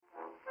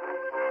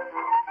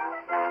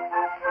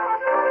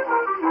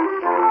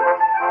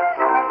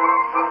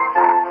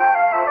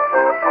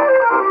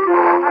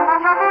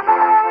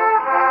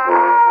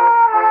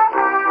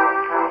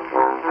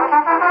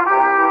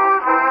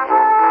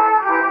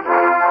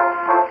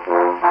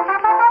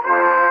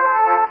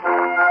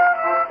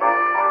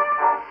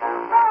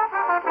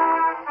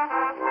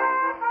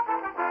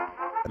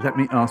Let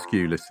me ask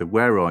you, Lisa,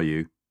 where are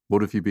you?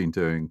 What have you been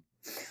doing?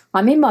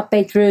 I'm in my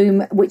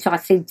bedroom, which I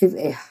seem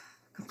to...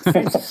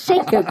 I'm so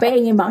sick of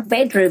being in my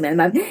bedroom at the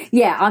moment.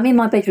 Yeah, I'm in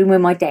my bedroom where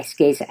my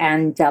desk is,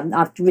 and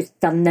I've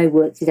done no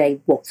work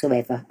today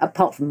whatsoever,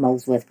 apart from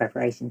Molesworth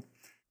preparation.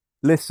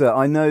 Lisa,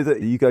 I know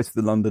that you go to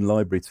the London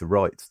Library to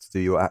write, to do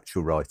your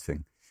actual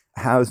writing.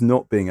 How has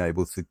not being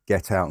able to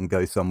get out and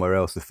go somewhere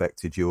else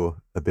affected your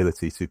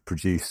ability to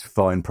produce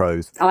fine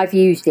prose? I've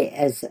used it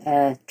as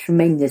a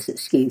tremendous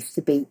excuse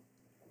to be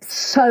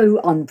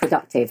so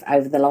unproductive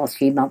over the last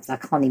few months. I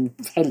can't even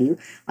tell you.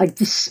 I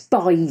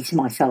despise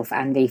myself,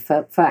 Andy,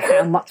 for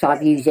how much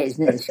I've used it as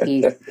an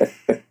excuse.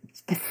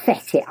 It's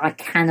pathetic. I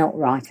cannot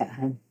write at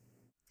home.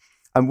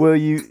 And were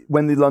you,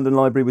 when the London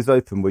Library was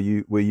open, were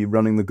you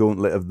running the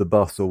gauntlet of the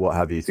bus or what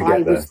have you to get there?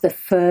 I was the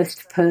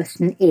first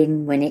person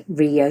in when it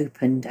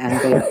reopened,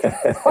 Andy.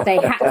 They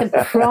had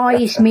to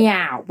prise me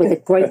out with a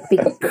great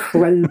big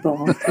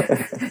crowbar.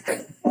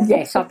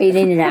 Yes, I've been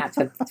in and out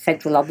of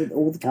central London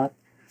all the time.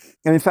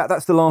 And in fact,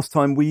 that's the last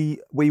time we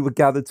were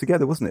gathered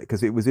together, wasn't it?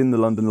 Because it was in the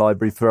London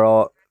Library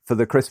for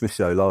the Christmas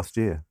show last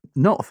year.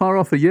 Not far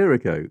off a year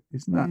ago,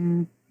 isn't that?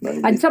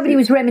 And somebody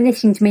was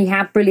reminiscing to me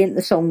how brilliant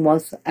the song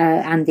was,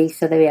 Andy,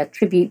 so there we are,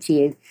 tribute to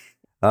you.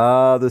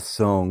 Ah, the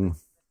song.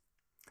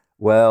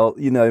 Well,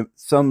 you know,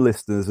 some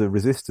listeners are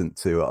resistant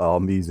to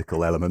our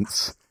musical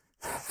elements,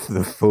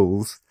 the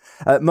fools.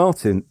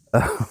 Martin,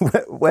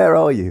 where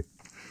are you?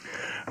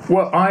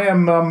 Well, I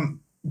am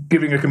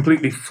giving a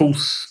completely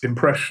false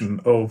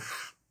impression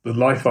of the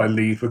life I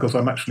lead because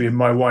I'm actually in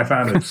my wife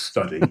Anna's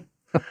study,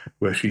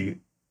 where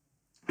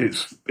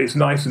it's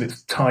nice and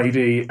it's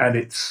tidy and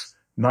it's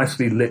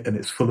nicely lit and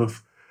it's full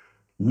of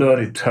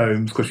learned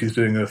tomes because she's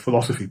doing a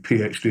philosophy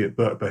PhD at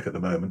Birkbeck at the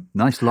moment.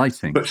 Nice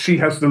lighting. But she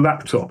has the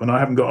laptop and I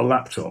haven't got a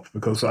laptop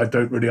because I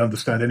don't really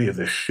understand any of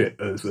this shit,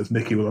 as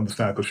Nikki will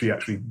understand, because she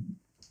actually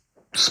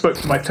spoke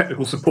to my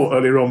technical support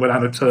earlier on when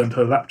Anna turned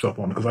her laptop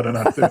on because I don't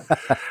know how to do it.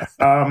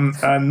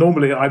 And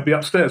normally I'd be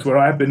upstairs where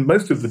I have been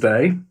most of the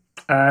day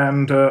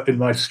and in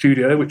my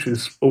studio, which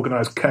is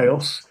organised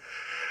chaos.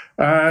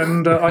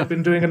 And I've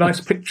been doing a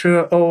nice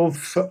picture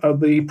of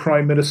the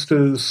Prime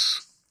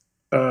Minister's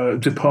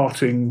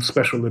departing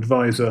special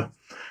advisor,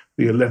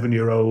 the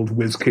 11-year-old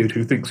whiz kid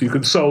who thinks you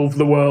can solve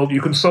the world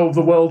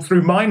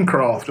through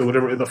Minecraft or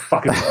whatever the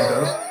fuck it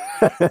does.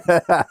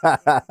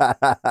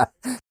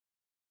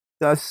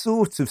 A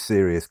sort of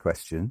serious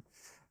question.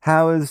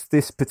 How has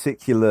this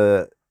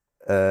particular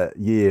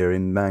year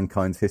in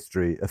mankind's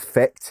history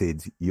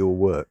affected your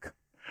work?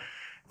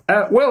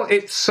 Well,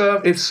 it's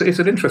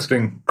an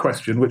interesting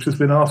question which has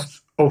been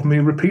asked of me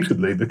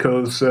repeatedly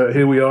because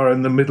here we are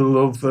in the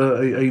middle of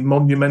a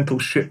monumental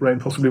shit rain,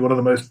 possibly one of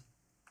the most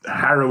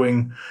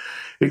harrowing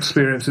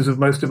experiences of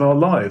most of our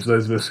lives,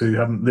 those of us who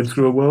haven't lived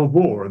through a world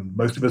war, and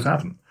most of us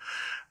haven't,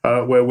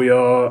 where we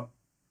are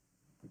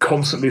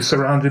constantly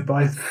surrounded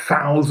by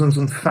thousands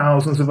and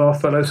thousands of our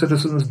fellow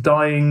citizens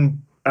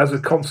dying as a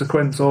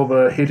consequence of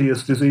a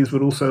hideous disease,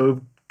 but also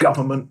of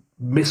government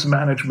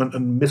mismanagement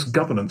and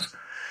misgovernance.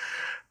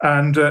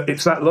 And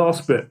it's that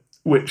last bit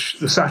which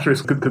the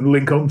satirist can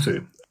link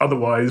onto.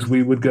 Otherwise,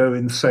 we would go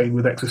insane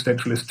with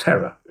existentialist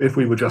terror if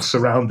we were just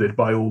surrounded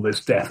by all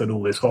this death and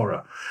all this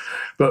horror.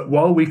 But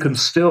while we can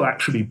still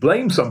actually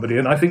blame somebody,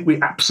 and I think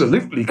we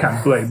absolutely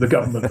can blame the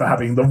government for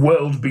having the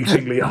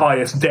world-beatingly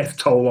highest death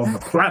toll on the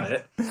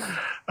planet,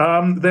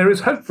 there is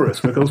hope for us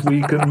because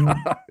we can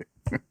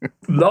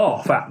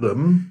laugh at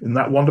them in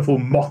that wonderful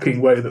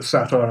mocking way that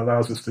satire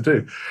allows us to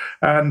do.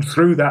 And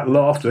through that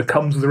laughter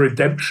comes the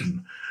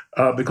redemption.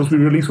 Because we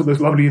release all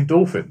those lovely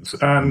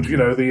endorphins. And, you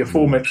know, the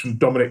aforementioned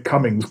Dominic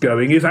Cummings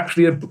going is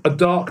actually a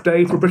dark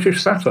day for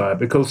British satire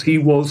because he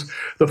was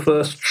the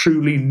first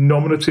truly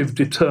nominative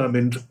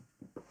determined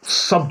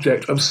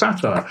subject of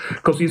satire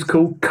because he's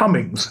called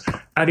Cummings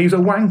and he's a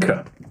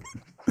wanker.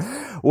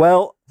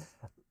 Well,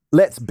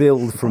 let's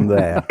build from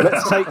there.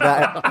 Let's take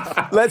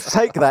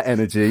that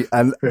energy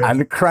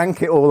and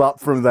crank it all up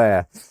from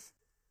there.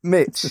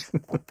 Mitch.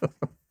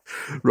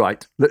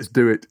 Right, let's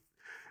do it.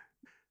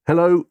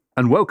 Hello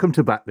and welcome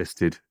to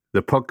Backlisted,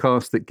 the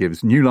podcast that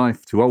gives new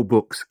life to old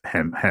books,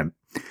 hem, hem.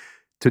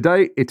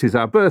 Today, it is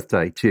our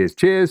birthday, cheers,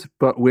 cheers,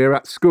 but we're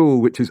at school,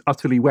 which is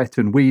utterly wet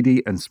and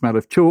weedy and smell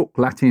of chalk,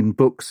 Latin,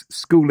 books,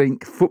 school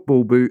ink,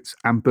 football boots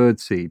and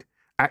birdseed.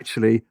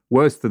 Actually,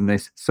 worse than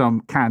this,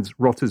 some cads,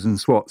 rotters and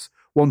swats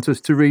want us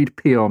to read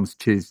Piom's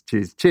chiz,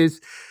 chiz, chiz.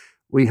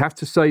 We have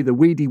to say the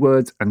weedy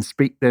words and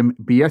speak them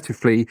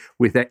beautifully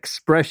with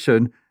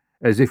expression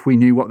as if we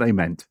knew what they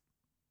meant.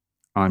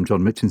 I'm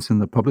John Mitchinson,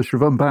 the publisher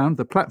of Unbound,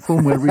 the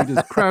platform where readers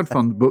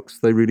crowdfund the books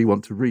they really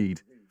want to read.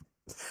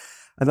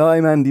 And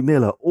I'm Andy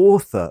Miller,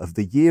 author of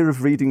The Year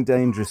of Reading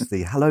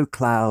Dangerously, Hello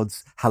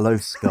Clouds, Hello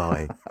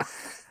Sky.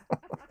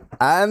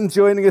 And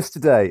joining us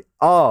today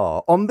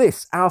are, on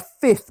this, our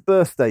 5th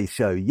birthday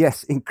show.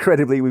 Yes,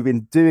 incredibly, we've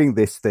been doing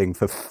this thing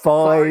for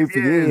 5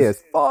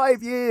 years.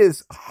 5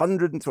 years,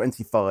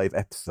 125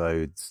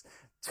 episodes.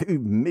 2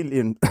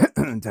 million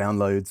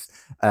downloads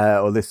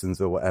or listens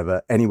or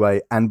whatever.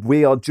 Anyway, and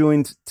we are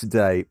joined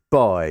today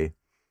by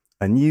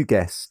a new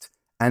guest,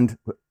 and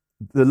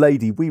the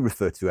lady we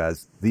refer to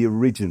as the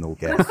original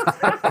guest.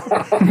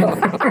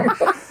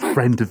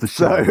 Friend of the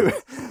show. So,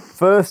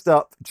 first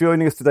up,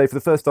 joining us today for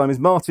the first time is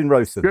Martin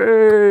Rowson.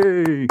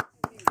 Yay!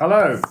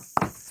 Hello.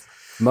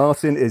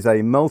 Martin is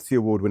a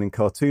multi-award-winning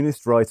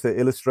cartoonist, writer,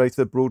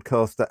 illustrator,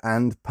 broadcaster,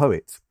 and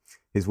poet.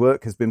 His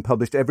work has been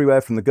published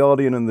everywhere from The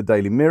Guardian and The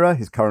Daily Mirror,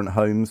 his current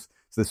homes,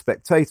 to The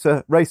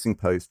Spectator, Racing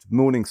Post,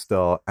 Morning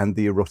Star, and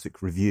The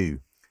Erotic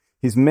Review.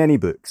 His many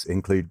books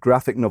include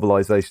graphic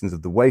novelisations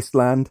of The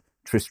Wasteland,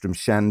 Tristram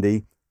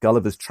Shandy,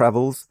 Gulliver's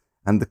Travels,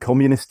 and The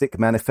Communistic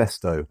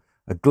Manifesto,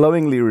 a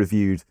glowingly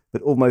reviewed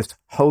but almost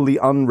wholly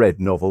unread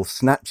novel,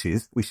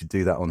 Snatches. We should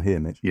do that on here,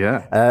 Mitch.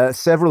 Yeah.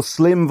 Several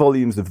slim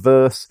volumes of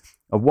verse,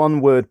 a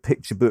one-word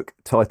picture book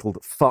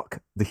titled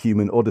Fuck the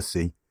Human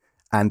Odyssey,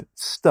 and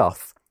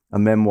Stuff, a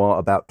memoir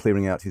about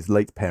clearing out his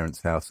late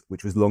parents' house,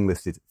 which was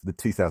longlisted for the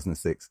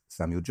 2006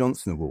 Samuel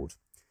Johnson Award.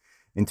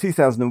 In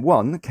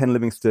 2001, Ken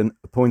Livingstone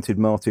appointed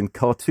Martin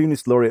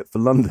Cartoonist Laureate for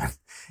London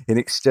in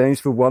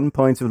exchange for 1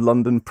 pint of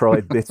London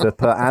Pride bitter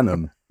per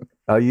annum.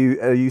 Are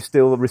you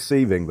still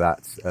receiving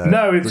that?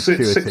 No, it's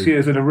 6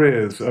 years in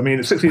arrears. I mean,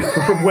 it's 6 years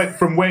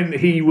from when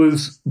he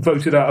was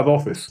voted out of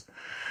office.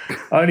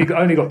 I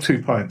only got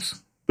 2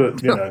 pints,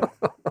 but you know.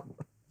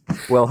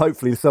 Well,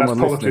 hopefully someone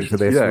listening to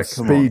this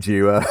will speed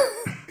you a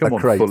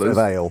crate of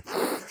ale.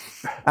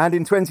 And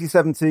in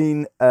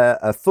 2017,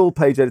 a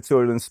full-page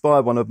editorial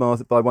inspired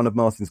by one of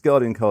Martin's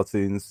Guardian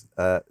cartoons,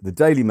 the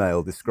Daily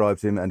Mail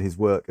described him and his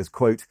work as,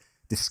 quote,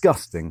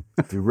 disgusting,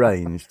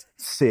 deranged,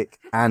 sick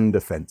and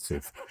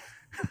offensive.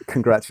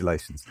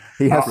 Congratulations.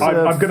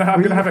 I'm going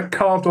to have it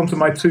carved onto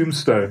my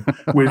tombstone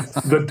with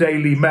the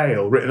Daily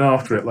Mail written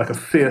after it, like a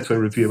theatre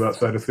review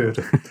outside a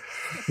theatre.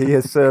 He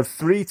has served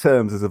 3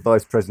 terms as a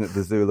vice president of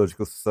the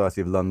Zoological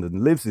Society of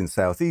London, lives in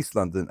South East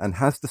London, and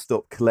has to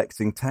stop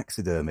collecting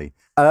taxidermy.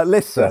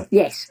 Lissa.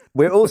 Yes.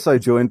 We're also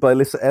joined by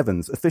Lissa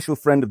Evans, official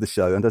friend of the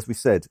show, and as we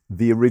said,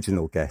 the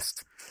original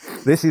guest.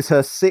 This is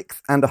her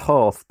 6th and a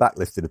half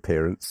backlisted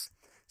appearance.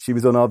 She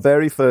was on our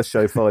very first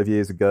show 5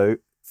 years ago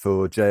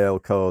for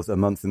JL Carr's A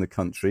Month in the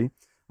Country,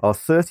 our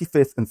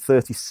 35th and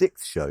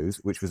 36th shows,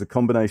 which was a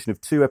combination of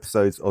 2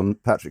 episodes on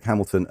Patrick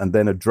Hamilton and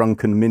then a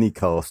drunken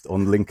mini-cast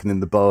on Lincoln in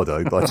the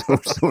Bardo by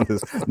George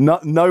Saunders.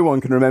 No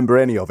one can remember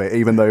any of it,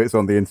 even though it's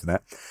on the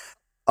internet.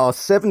 Our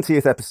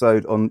 70th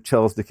episode on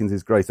Charles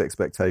Dickens' Great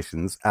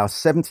Expectations, our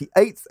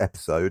 78th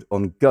episode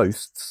on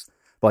Ghosts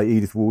by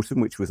Edith Wharton,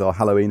 which was our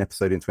Halloween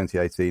episode in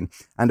 2018,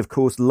 and of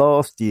course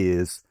last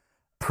year's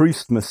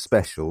Proustmas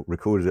special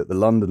recorded at the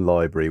London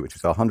Library, which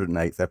was our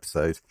 108th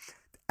episode.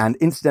 And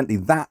incidentally,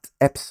 that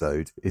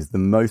episode is the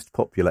most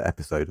popular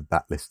episode of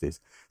Backlisted.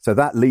 So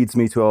that leads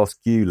me to ask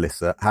you,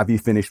 Lissa, have you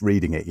finished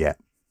reading it yet?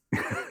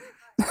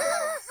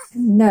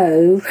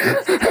 No.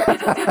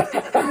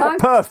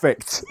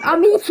 Perfect.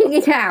 I'm eating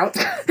it out.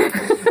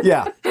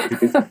 Yeah.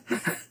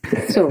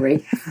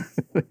 Sorry.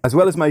 As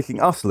well as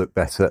making us look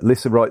better,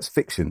 Lissa writes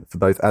fiction for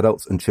both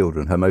adults and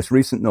children. Her most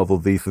recent novel,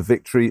 V for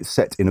Victory,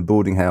 set in a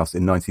boarding house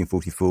in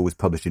 1944, was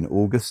published in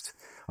August.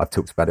 I've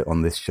talked about it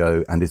on this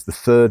show, and is the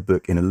 3rd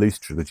book in a loose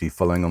trilogy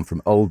following on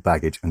from Old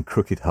Baggage and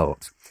Crooked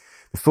Heart.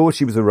 Before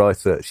she was a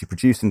writer, she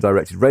produced and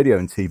directed radio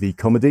and TV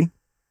comedy.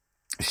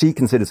 She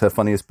considers her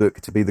funniest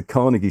book to be the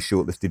Carnegie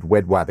shortlisted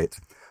Wed Wabbit,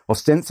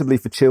 ostensibly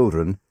for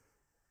children.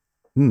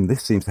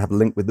 This seems to have a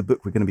link with the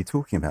book we're going to be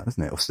talking about,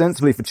 doesn't it?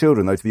 Ostensibly for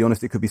children, though, to be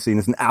honest, it could be seen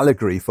as an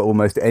allegory for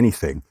almost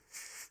anything.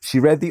 She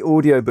read the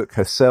audiobook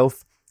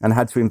herself and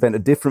had to invent a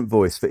different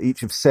voice for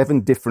each of 7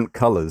 different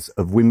colours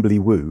of Wimbly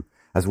Woo,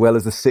 as well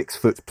as a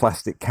 6-foot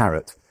plastic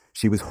carrot.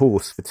 She was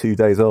hoarse for 2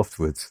 days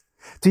afterwards.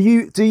 Do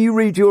you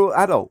read your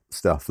adult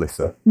stuff,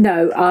 Lissa?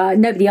 No,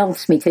 nobody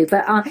asked me to,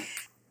 but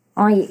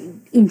I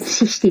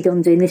insisted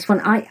on doing this one.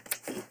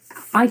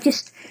 I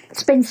just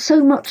spend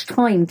so much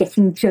time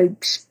getting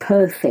jokes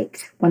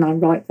perfect when I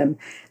write them,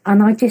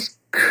 and I just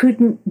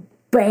couldn't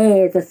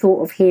bear the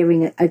thought of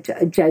hearing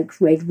a joke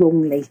read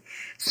wrongly.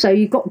 So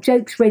you've got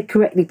jokes read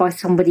correctly by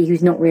somebody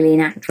who's not really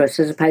an actress,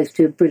 as opposed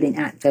to a brilliant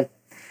actor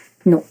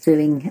not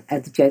doing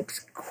the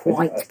jokes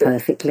quite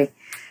perfectly.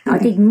 I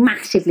did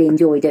massively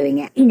enjoy doing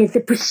it. You know,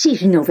 the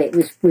precision of it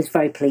was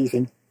very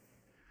pleasing.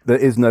 There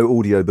is no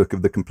audiobook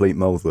of The Complete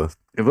Molesworth.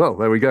 Well,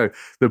 there we go.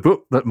 The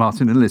book that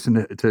Martin and Liz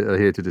are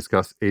here to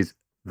discuss is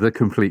The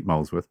Complete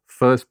Molesworth,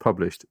 first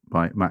published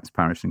by Max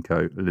Parrish &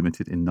 Co.,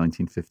 limited in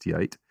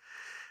 1958,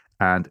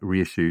 and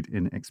reissued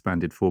in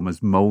expanded form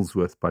as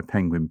Molesworth by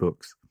Penguin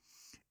Books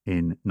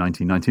in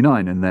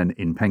 1999, and then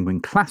in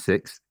Penguin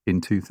Classics in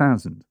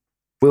 2000.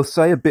 We'll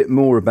say a bit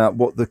more about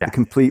what the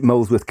Complete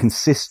Molesworth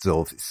consists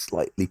of. It's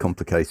slightly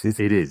complicated.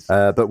 It is.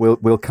 But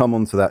we'll come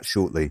on to that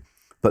shortly.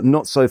 But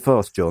not so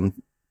fast, John.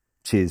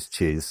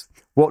 Cheers.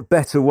 What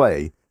better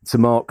way to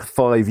mark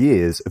 5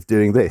 years of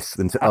doing this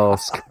than to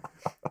ask,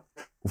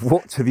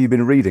 what have you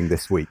been reading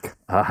this week?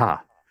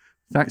 Aha.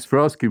 Thanks for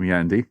asking me,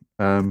 Andy.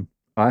 I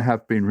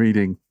have been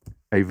reading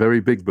a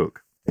very big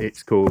book.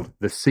 It's called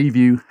The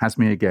Seaview Has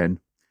Me Again.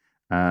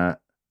 The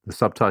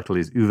subtitle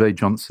is Uwe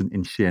Johnson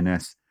in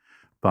Sheerness,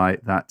 by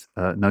that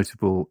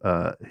notable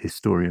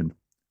historian,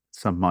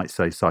 some might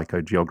say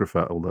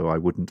psychogeographer, although I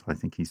wouldn't. I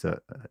think he's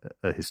a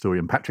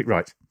historian, Patrick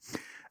Wright.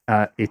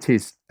 It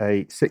is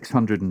a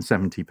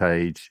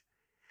 670-page.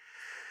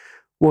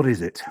 What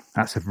is it?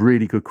 That's a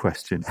really good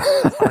question.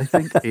 I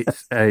think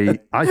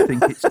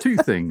it's two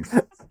things.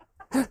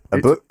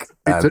 Book.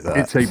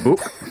 It's a book.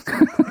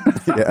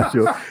 Yeah,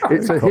 sure.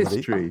 It's a comedy.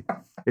 history.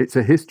 It's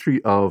a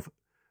history of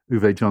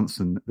Uwe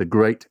Johnson, the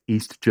great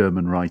East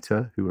German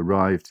writer who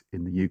arrived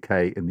in the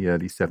UK in the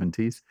early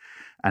 70s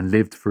and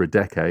lived for a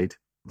decade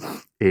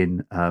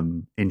in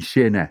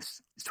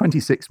Sheerness. It's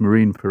 26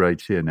 Marine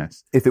Parade,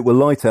 Sheerness. If it were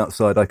light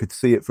outside, I could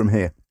see it from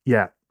here.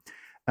 Yeah,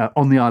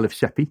 on the Isle of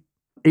Sheppey.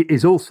 It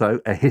is also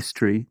a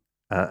history,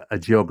 a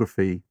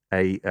geography,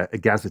 a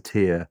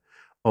gazetteer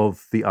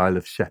of the Isle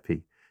of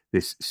Sheppey,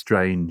 this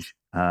strange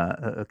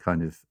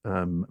kind of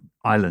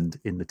island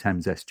in the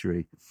Thames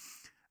estuary.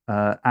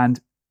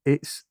 And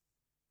it's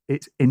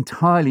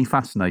entirely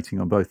fascinating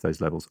on both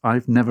those levels.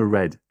 I've never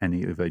read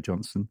any Uwe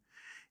Johnson.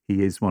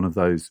 He is one of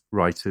those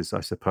writers,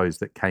 I suppose,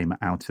 that came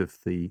out of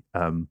the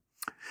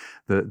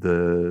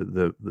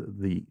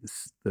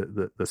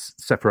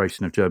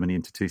separation of Germany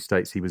into two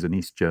states. He was an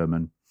East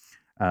German.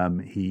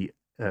 He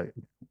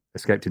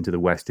escaped into the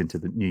West, into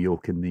New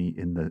York in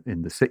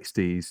the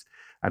 60s,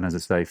 and as I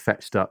say,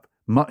 fetched up,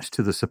 much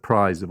to the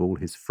surprise of all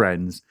his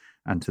friends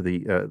and to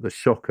the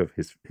shock of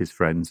his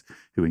friends,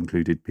 who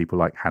included people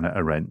like Hannah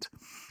Arendt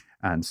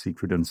and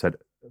Siegfried Undset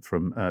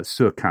from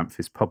Suhrkamp,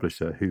 his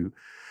publisher, who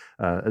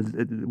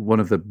one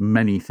of the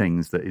many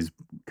things that is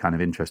kind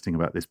of interesting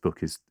about this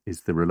book is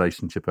the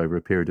relationship over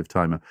a period of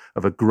time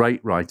of a great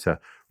writer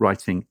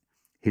writing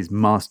his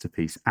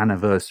masterpiece,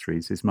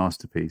 Anniversaries, his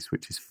masterpiece,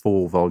 which is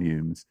 4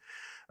 volumes,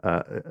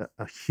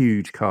 a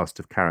huge cast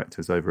of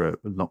characters over a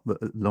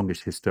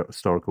longish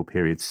historical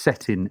period,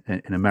 set in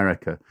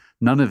America.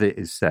 None of it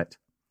is set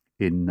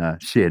in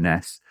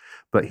Sheerness,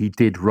 but he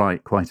did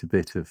write quite a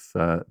bit of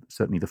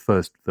certainly the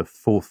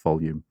 4th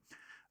volume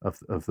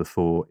of the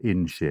 4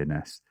 in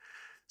Sheerness.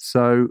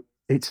 So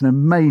it's an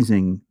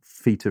amazing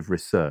feat of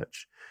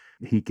research.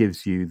 He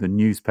gives you the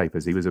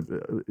newspapers. He was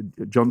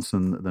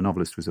Johnson, the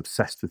novelist, was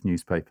obsessed with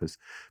newspapers,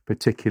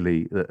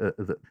 particularly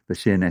the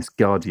Sheerness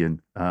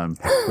Guardian,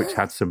 which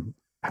had some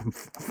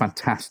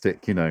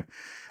fantastic,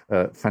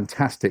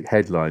 fantastic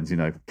headlines.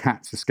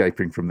 Cats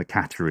escaping from the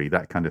cattery,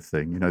 that kind of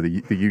thing.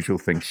 The usual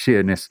thing.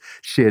 Sheerness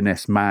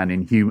man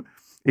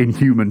in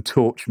Human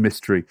Torch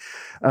mystery.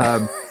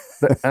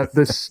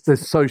 There's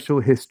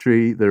social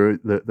history.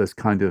 There's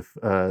kind of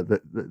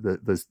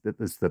there's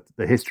the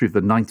history of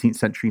the 19th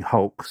century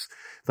hulks,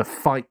 the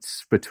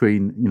fights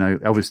between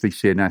obviously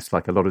Sheerness,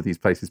 like a lot of these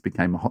places,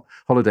 became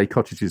holiday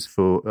cottages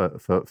for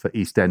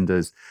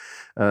EastEnders.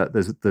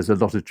 There's a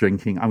lot of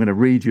drinking. I'm going to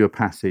read you a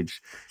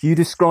passage. You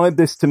described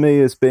this to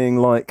me as being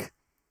like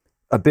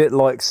a bit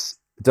like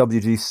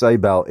W.G.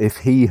 Sebald if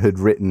he had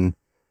written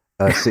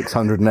a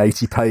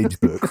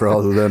 680-page book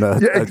rather than a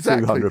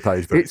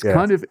 200-page book.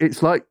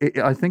 It's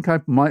I think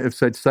I might have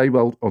said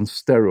Sebald on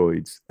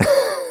steroids.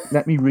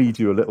 Let me read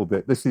you a little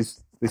bit. This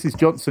is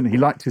Johnson. He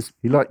liked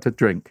to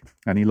drink,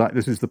 and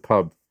this is the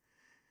pub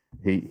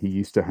he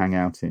used to hang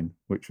out in,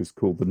 which was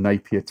called the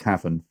Napier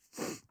Tavern.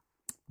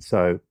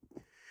 So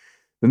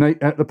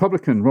the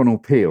publican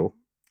Ronald Peel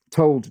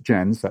told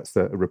Jens, that's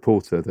a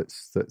reporter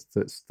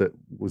that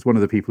was one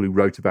of the people who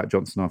wrote about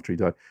Johnson after he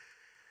died,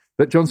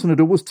 that Johnson had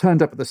always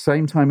turned up at the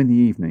same time in the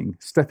evening,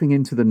 stepping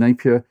into the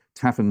Napier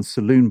Tavern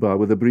saloon bar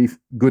with a brief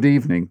 "good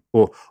evening"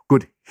 or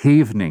 "good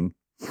hevening,"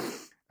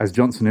 as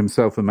Johnson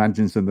himself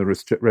imagines in the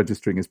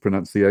registering his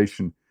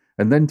pronunciation,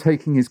 and then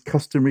taking his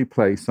customary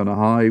place on a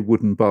high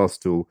wooden bar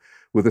stool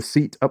with a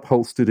seat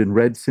upholstered in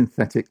red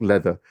synthetic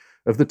leather,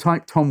 of the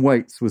type Tom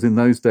Waits was in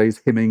those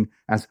days hymning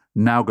as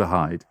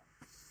Naugahyde.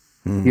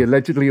 He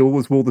allegedly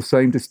always wore the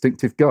same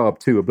distinctive garb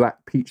too, a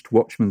black peached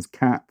watchman's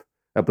cap,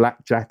 a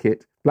black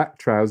jacket, black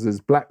trousers,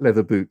 black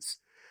leather boots,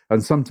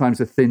 and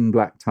sometimes a thin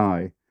black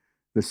tie.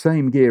 The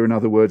same gear, in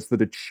other words, that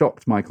had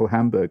shocked Michael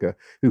Hamburger,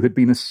 who had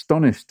been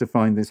astonished to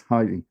find this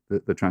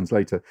the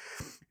translator,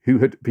 who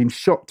had been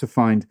shocked to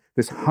find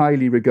this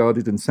highly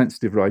regarded and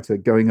sensitive writer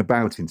going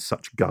about in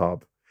such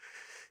garb.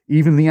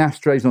 Even the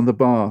ashtrays on the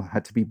bar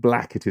had to be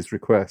black at his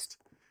request,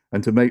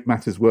 and to make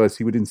matters worse,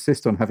 he would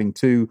insist on having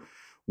 2,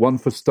 one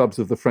for stubs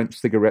of the French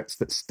cigarettes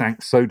that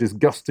stank so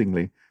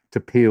disgustingly to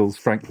Peel's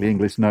frankly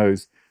English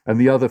nose, and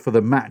the other for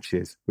the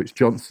matches, which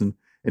Johnson,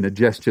 in a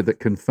gesture that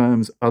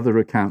confirms other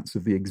accounts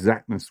of the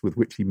exactness with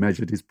which he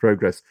measured his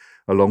progress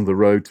along the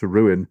road to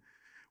ruin,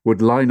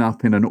 would line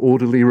up in an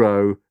orderly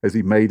row as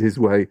he made his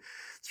way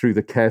through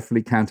the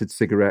carefully counted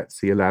cigarettes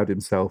he allowed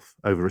himself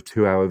over a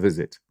 2-hour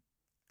visit.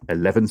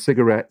 11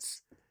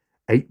 cigarettes,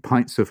 8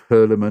 pints of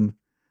Hurleman,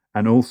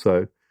 and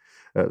also,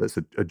 that's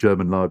a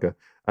German lager,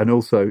 and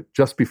also,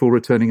 just before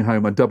returning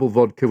home, a double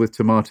vodka with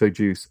tomato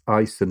juice,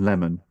 ice and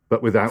lemon,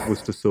 but without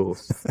Worcester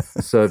sauce,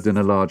 served in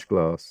a large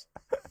glass.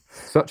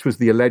 Such was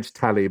the alleged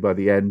tally by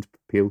the end,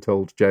 Peel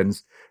told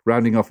Jens,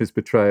 rounding off his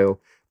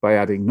betrayal by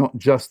adding not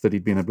just that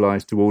he'd been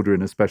obliged to order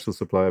in a special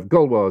supply of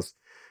Gauloise,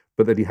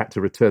 but that he had to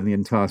return the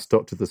entire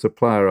stock to the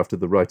supplier after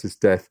the writer's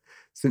death,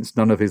 since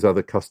none of his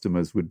other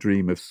customers would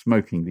dream of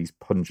smoking these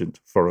pungent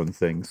foreign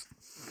things.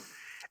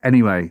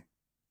 Anyway,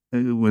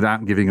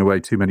 without giving away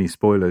too many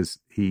spoilers,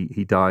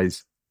 he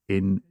dies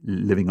in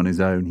living on his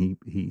own.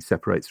 He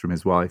separates from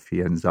his wife.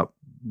 He ends up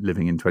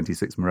living in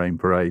 26 Marine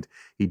Parade.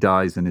 He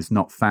dies and is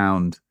not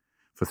found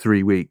for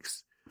 3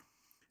 weeks.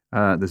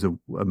 There's a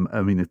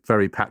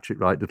very Patrick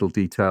Wright little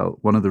detail.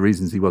 One of the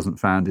reasons he wasn't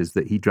found is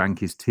that he drank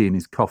his tea and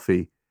his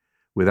coffee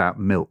without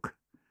milk.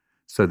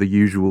 So the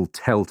usual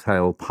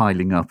telltale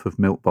piling up of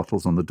milk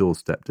bottles on the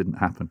doorstep didn't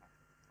happen.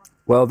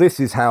 Well, this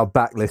is how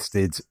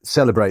Backlisted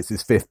celebrates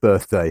his 5th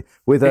birthday,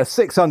 with a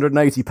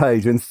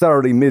 680-page and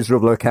thoroughly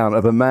miserable account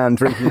of a man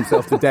drinking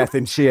himself to death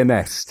in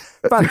Sheerness.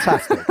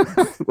 Fantastic.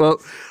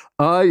 Well,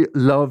 I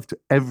loved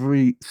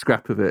every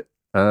scrap of it.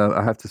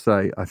 I have to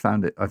say, I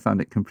found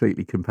it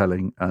completely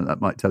compelling, and that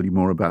might tell you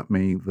more about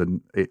me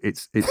than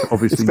it's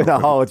obviously. It's been a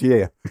hard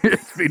year.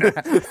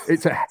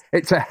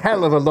 It's a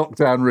hell of a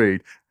lockdown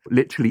read.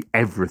 Literally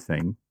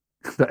everything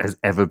that has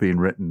ever been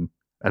written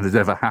and has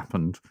ever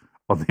happened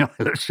on the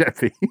Isle of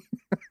Sheppey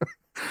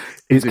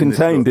is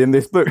contained in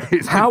this book.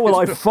 How will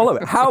I follow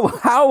it?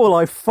 How will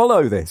I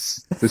follow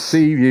this? The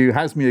Sea View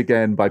Has Me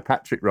Again by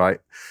Patrick Wright.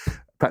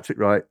 Patrick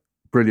Wright,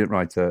 brilliant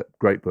writer,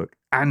 great book.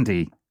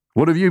 Andy,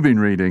 what have you been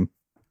reading?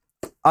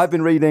 I've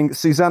been reading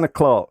Susanna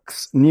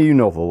Clarke's new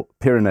novel,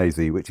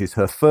 Piranesi, which is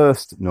her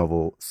first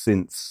novel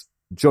since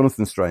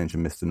Jonathan Strange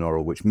and Mr.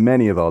 Norrell, which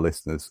many of our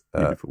listeners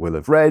will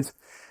have read.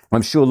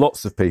 I'm sure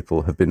lots of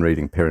people have been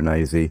reading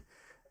Piranesi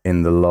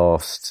in the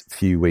last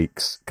few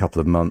weeks, couple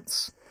of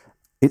months.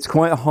 It's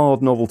quite a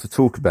hard novel to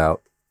talk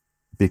about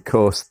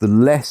because the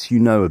less you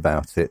know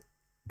about it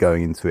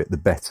going into it, the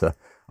better.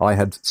 I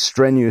had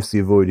strenuously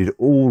avoided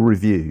all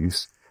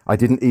reviews. I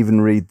didn't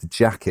even read the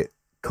jacket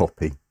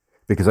copy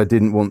because I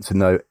didn't want to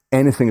know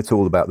anything at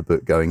all about the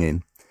book going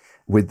in,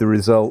 with the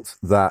result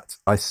that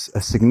a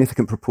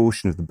significant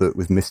proportion of the book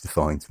was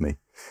mystifying to me.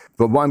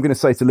 But what I'm going to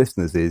say to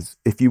listeners is,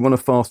 if you want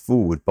to fast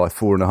forward by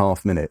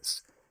 4.5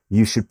 minutes,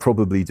 you should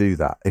probably do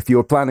that. If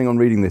you're planning on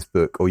reading this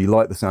book or you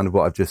like the sound of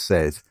what I've just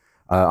said,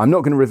 I'm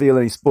not going to reveal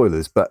any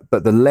spoilers, but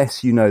the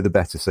less you know, the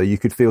better. So you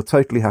could feel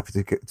totally happy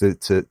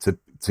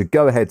to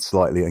go ahead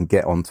slightly and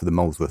get on to the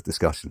Molesworth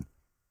discussion.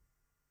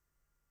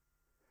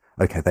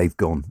 Okay, they've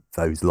gone,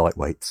 those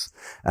lightweights.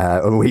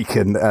 And we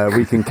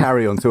can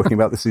carry on talking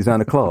about the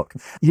Susanna Clarke.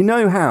 You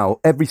know how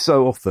every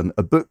so often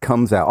a book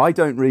comes out. I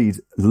don't read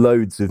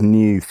loads of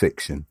new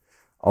fiction,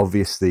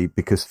 obviously,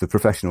 because for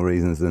professional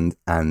reasons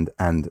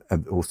and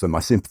also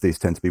my sympathies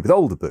tend to be with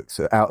older books,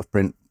 so out of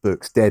print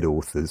books, dead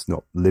authors,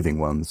 not living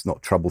ones,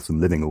 not troublesome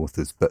living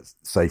authors, but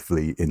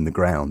safely in the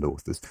ground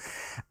authors.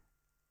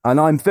 And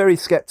I'm very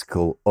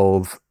sceptical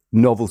of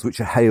novels which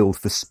are hailed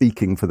for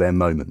speaking for their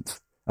moment,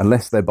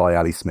 unless they're by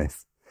Ali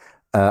Smith.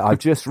 I've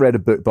just read a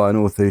book by an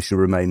author who shall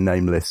remain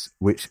nameless,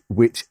 which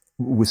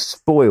was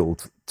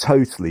spoiled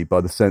totally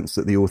by the sense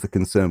that the author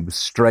concerned was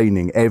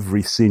straining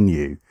every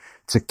sinew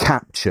to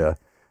capture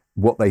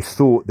what they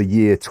thought the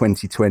year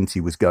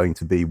 2020 was going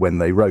to be when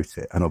they wrote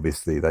it. And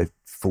obviously they've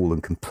fallen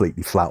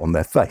completely flat on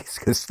their face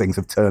because things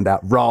have turned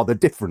out rather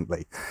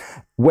differently.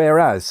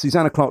 Whereas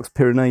Susanna Clarke's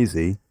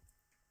Piranesi,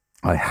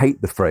 I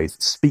hate the phrase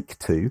speak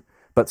to,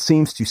 but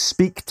seems to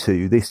speak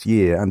to this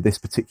year and this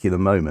particular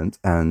moment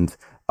and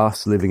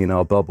us living in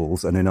our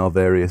bubbles and in our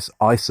various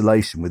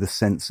isolation with a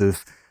sense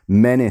of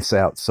menace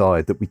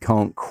outside that we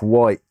can't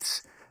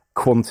quite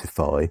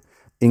quantify,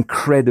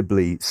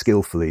 incredibly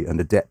skillfully and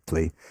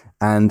adeptly.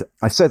 And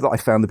I said that I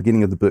found the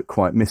beginning of the book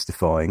quite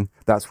mystifying.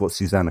 That's what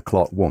Susanna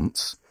Clarke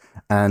wants.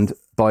 And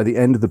by the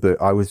end of the book,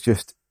 I was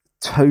just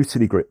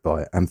totally gripped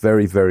by it and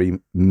very, very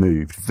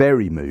moved,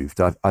 very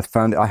moved. I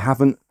found I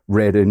haven't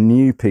read a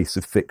new piece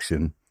of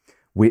fiction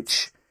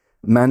which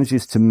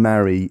manages to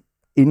marry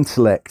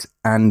intellect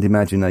and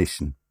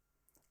imagination.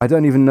 I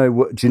don't even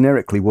know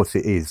generically what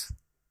it is.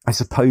 I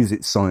suppose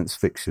it's science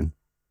fiction,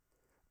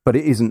 but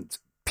it isn't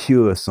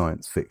pure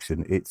science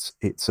fiction.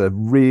 It's a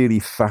really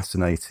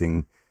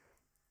fascinating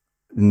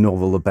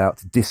novel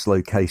about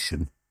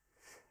dislocation.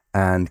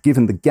 And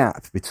given the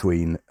gap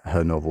between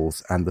her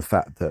novels and the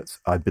fact that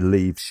I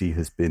believe she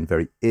has been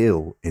very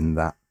ill in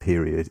that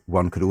period,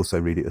 one could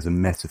also read it as a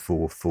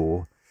metaphor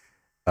for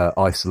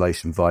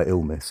isolation via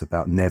illness,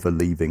 about never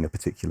leaving a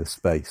particular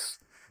space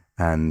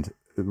and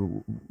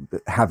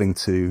having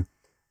to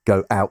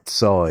go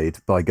outside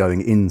by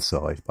going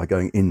inside, by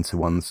going into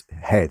one's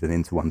head and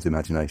into one's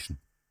imagination.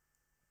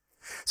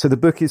 So the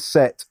book is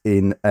set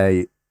in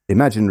a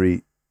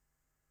imaginary,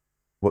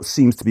 what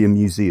seems to be a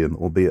museum,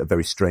 albeit a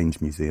very strange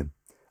museum,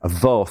 a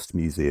vast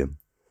museum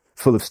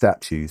full of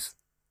statues,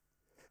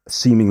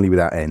 seemingly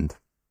without end.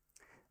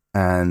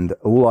 And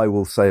all I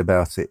will say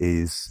about it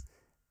is,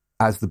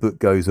 as the book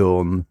goes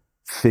on,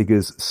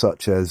 figures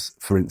such as,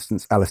 for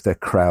instance, Alistair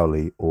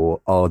Crowley or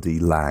R.D.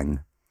 Laing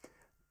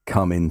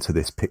come into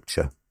this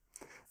picture.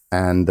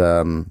 And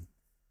the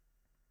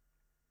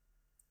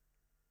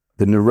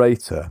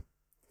narrator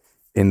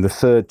in the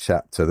third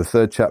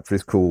chapter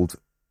is called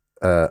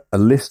a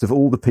list of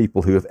all the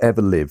people who have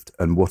ever lived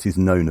and what is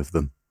known of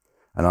them.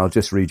 And I'll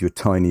just read you a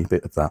tiny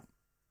bit of that.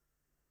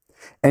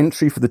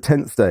 Entry for the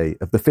 10th day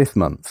of the 5th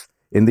month,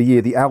 in the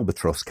year the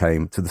albatross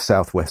came to the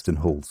southwestern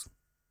halls.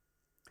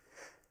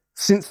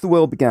 Since the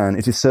world began,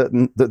 it is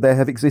certain that there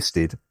have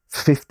existed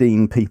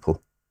 15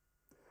 people.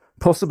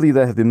 Possibly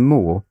there have been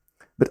more,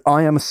 but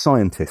I am a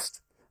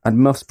scientist and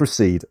must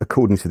proceed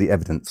according to the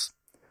evidence.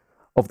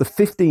 Of the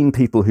 15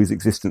 people whose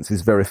existence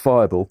is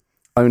verifiable,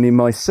 only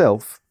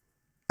myself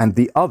and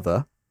the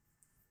other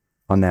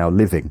are now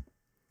living.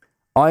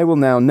 I will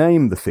now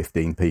name the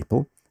 15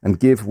 people and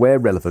give, where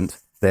relevant,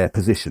 their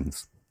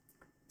positions.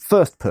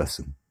 First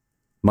person,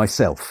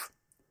 myself.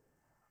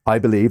 I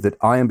believe that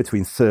I am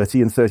between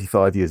 30 and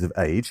 35 years of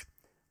age.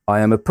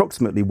 I am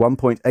approximately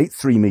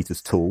 1.83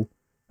 metres tall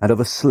and of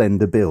a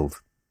slender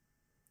build.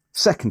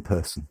 Second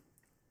person,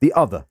 the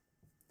other.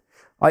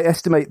 I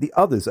estimate the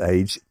other's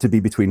age to be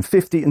between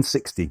 50 and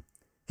 60.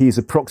 He is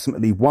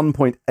approximately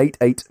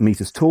 1.88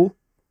 metres tall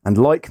and,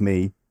 like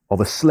me, of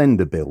a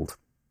slender build.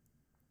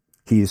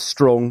 He is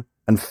strong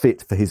and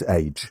fit for his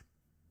age.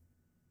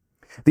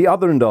 The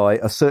other and I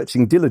are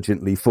searching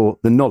diligently for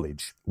the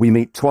knowledge. We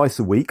meet twice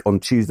a week on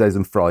Tuesdays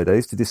and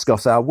Fridays to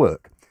discuss our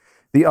work.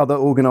 The other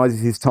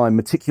organises his time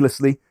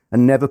meticulously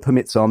and never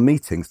permits our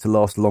meetings to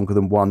last longer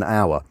than 1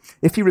 hour.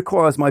 If he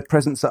requires my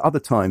presence at other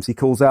times, he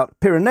calls out,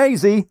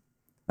 "Piranesi!"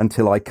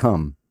 until I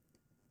come.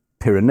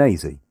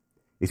 Piranesi.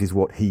 It is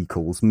what he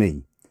calls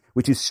me,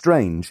 which is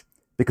strange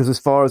because, as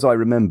far as I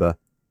remember,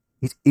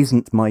 it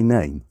isn't my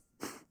name.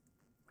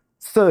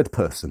 Third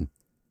person,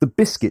 the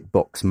Biscuit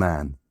Box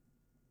Man.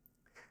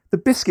 The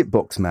Biscuit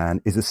Box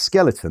Man is a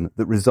skeleton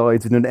that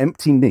resides in an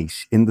empty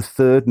niche in the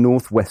third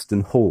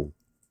northwestern hall.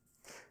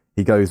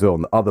 He goes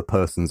on, other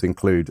persons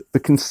include the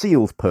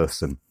Concealed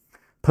Person,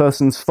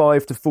 persons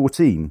 5 to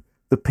 14,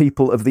 the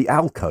people of the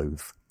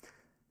alcove.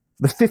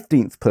 The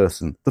 15th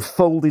person, the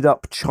Folded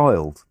Up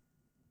Child.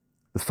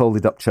 The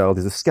Folded Up Child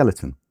is a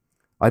skeleton.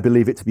 I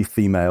believe it to be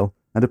female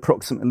and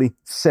approximately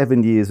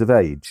 7 years of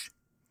age.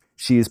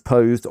 She is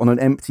posed on an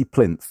empty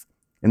plinth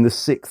in the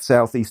 6th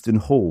southeastern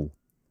hall.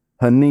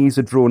 Her knees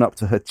are drawn up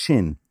to her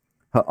chin.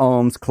 Her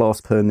arms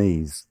clasp her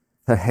knees.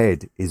 Her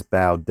head is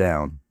bowed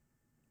down.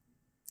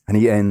 And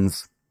he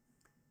ends,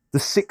 the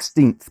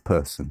 16th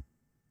person.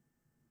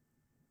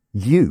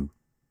 You.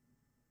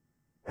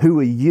 Who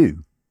are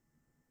you?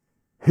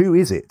 Who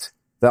is it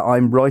that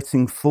I'm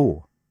writing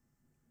for?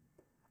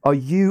 Are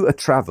you a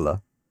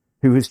traveller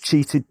who has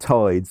cheated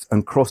tides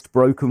and crossed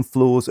broken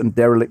floors and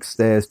derelict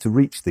stairs to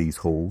reach these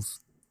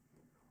halls?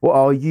 Or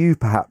are you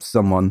perhaps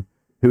someone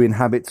who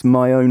inhabits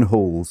my own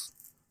halls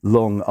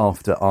long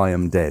after I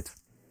am dead?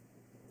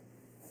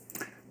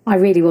 I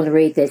really want to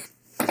read this.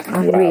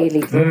 I really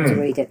want to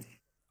read it.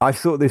 I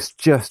thought this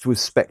just was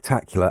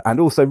spectacular and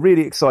also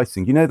really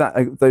exciting. You know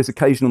that those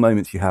occasional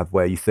moments you have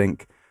where you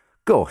think,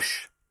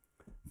 gosh,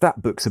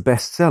 that book's a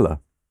bestseller.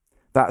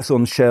 That's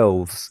on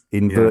shelves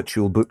in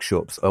virtual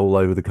bookshops all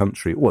over the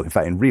country. Well, in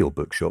fact, in real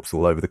bookshops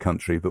all over the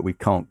country, but we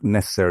can't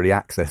necessarily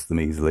access them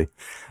easily.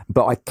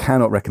 But I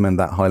cannot recommend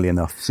that highly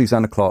enough.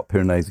 Susanna Clarke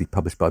Piranesi,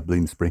 published by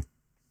Bloomsbury.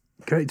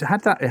 Great.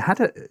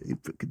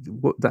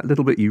 That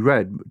little bit you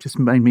read just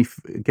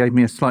gave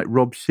me a slight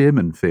Rob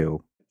Shearman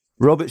feel.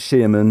 Robert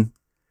Shearman,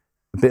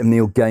 a bit of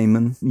Neil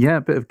Gaiman. Yeah,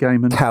 a bit of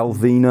Gaiman.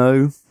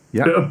 Calvino.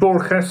 Yeah. Bit of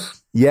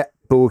Borges. Yeah,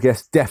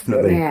 Borges,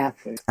 definitely. Yeah.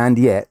 And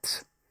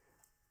yet,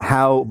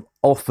 how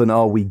often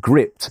are we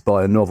gripped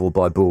by a novel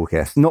by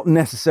Borges? Not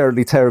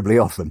necessarily terribly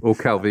often. Or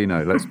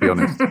Calvino, let's be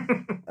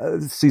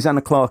honest.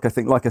 Susanna Clarke, I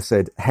think, like I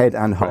said, head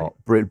and heart.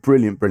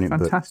 Brilliant book.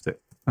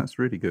 Fantastic. That's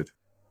really good.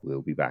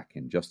 We'll be back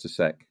in just a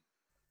sec.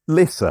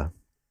 Lissa,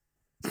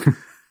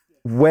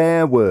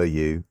 where were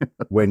you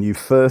when you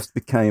first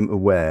became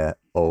aware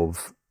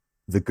of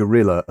the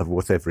gorilla of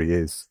whatever he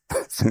is,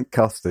 St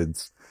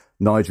Custard's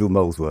Nigel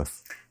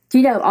Molesworth? Do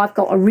you know, I've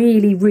got a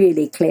really,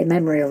 really clear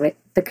memory of it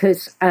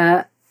because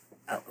I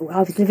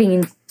was living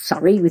in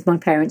Surrey with my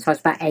parents. I was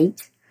about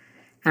 8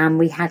 and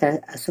we had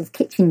a sort of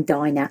kitchen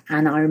diner,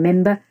 and I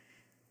remember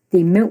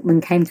the milkman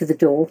came to the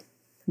door,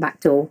 back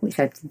door, which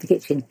opened the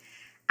kitchen,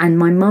 and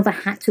my mother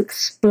had to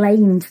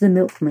explain to the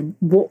milkman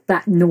what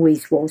that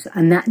noise was,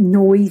 and that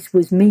noise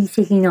was me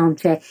sitting in an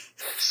armchair,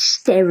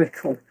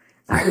 hysterical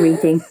at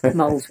reading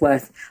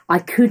Molesworth. I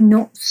could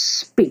not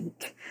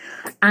speak,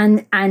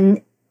 and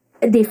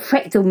the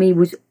effect on me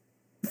was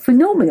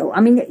phenomenal.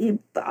 I mean,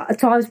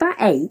 so I was about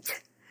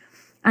 8,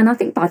 and I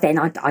think by then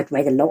I'd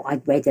read a lot.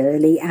 I'd read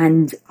early,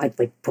 and I'd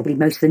read probably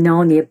most of the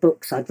Narnia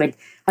books. I'd read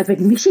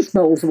Mrs.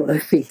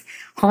 Molesworth, the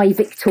high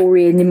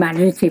Victorian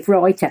imaginative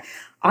writer.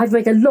 I'd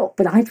read a lot,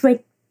 but I'd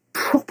read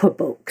proper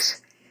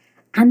books,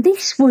 and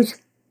this was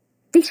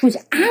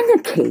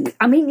anarchy.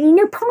 I mean, you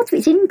know, part of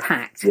its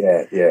impact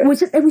was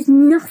that there was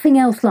nothing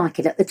else like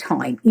it at the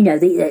time. You know,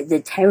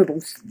 the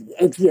terrible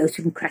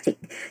idiosyncratic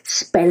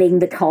spelling,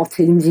 the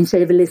cartoons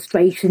instead of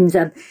illustrations,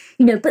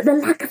 you know, but the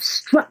lack of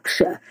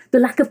structure, the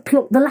lack of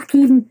plot, the lack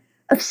even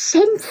of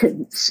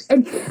sentence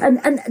and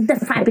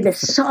the fabulous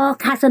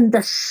sarcasm,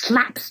 the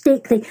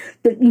slapstick,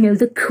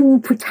 the cool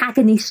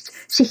protagonist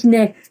sitting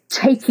there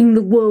taking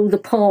the world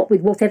apart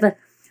with whatever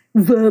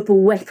verbal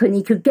weapon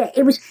he could get.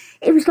 It was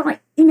like,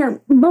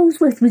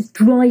 Molesworth was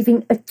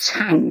driving a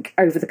tank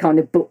over the kind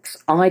of books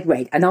I'd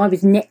read, and I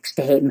was next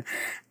to him,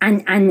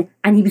 and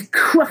he was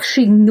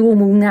crushing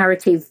normal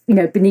narrative,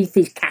 beneath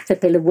his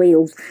caterpillar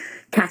wheels,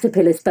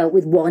 caterpillar spelt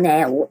with one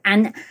L,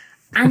 and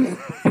I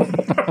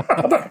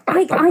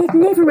had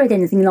never read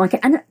anything like it,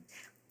 and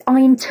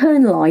I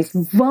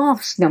internalised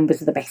vast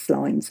numbers of the best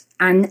lines,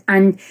 and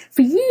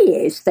for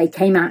years they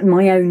came out in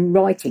my own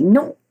writing,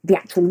 not the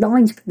actual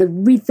lines, but the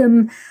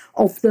rhythm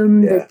of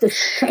them, the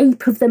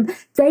shape of them.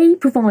 They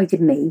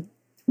provided me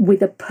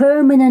with a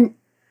permanent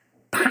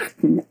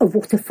pattern of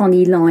what a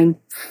funny line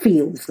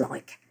feels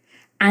like.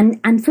 And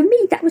for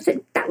me, that's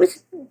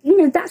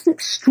an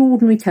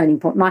extraordinary turning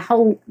point. My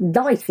whole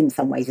life, in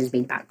some ways, has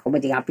been about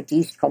comedy. I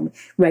produced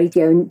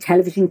radio and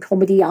television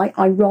comedy.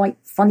 I write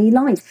funny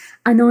lines,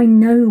 and I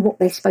know what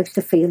they're supposed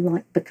to feel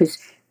like because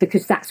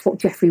that's what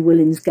Geoffrey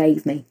Willans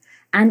gave me,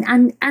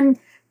 and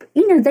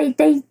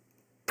they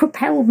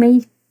propelled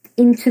me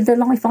into the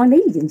life I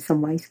lead in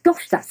some ways.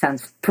 Gosh, that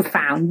sounds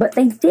profound, but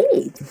they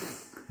did.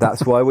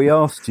 That's why we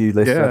asked you,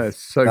 listener. Yeah,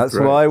 so that's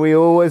great. why we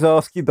always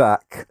ask you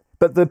back.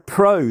 But the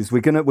pros, we're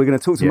gonna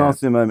talk to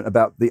Martin in a moment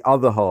about the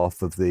other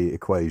half of the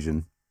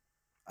equation.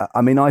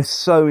 I mean, I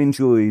so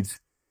enjoyed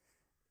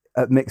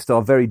amidst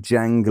our very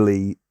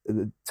jangly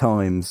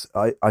times.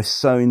 I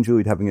so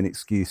enjoyed having an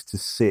excuse to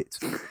sit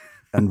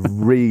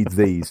and read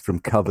these from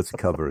cover to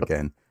cover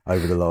again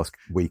over the last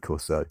week or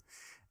so.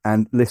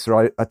 And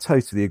listener, I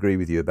totally agree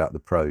with you about the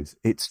pros.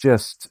 It's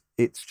just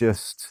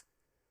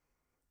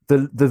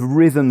the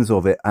rhythms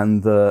of it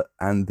and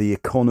the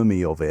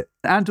economy of it.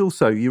 And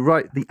also, you're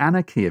right, the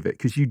anarchy of it,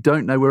 because you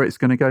don't know where it's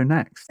going to go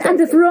next. And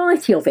the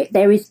variety of it.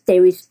 There is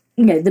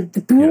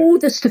the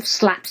broadest of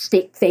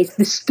slapstick. There's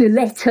the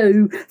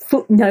stiletto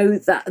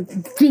footnote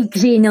that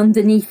digs in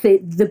underneath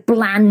the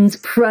bland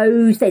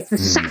prose. There's the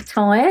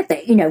satire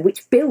that,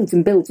 which builds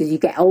and builds as you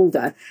get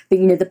older. But,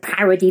 the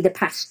parody, the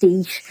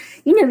pastiche.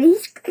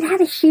 He's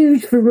had a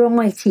huge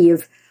variety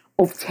of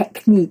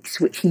techniques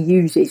which he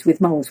uses with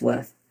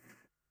Molesworth.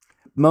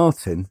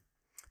 Martin,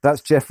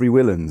 that's Geoffrey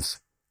Willans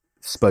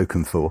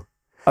spoken for.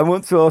 I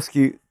want to ask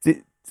you,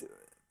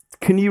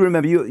 can you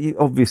remember, you're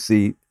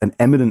obviously an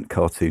eminent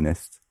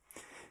cartoonist.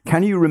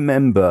 Can you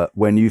remember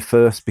when you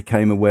first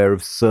became aware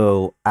of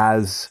Searle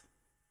as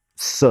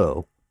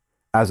Searle,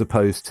 as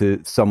opposed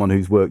to someone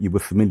whose work you were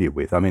familiar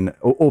with? I mean,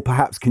 or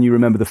perhaps can you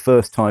remember the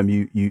first time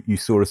you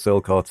saw a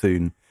Searle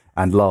cartoon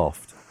and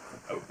laughed?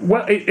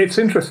 Well, it's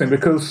interesting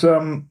because,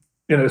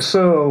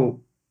 Searle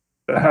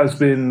has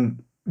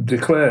been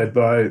declared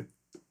by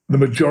the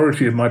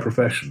majority of my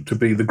profession to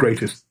be the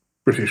greatest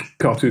British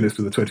cartoonist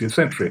of the 20th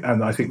century,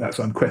 and I think that's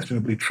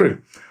unquestionably true.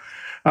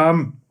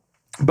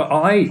 But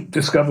I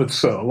discovered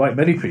Searle, like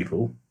many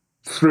people,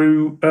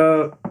 through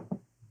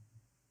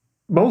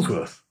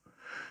Molesworth,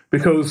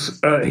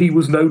 because he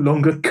was no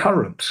longer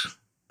current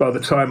by the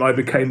time I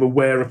became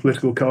aware of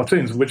political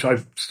cartoons, which I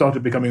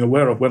started becoming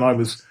aware of when I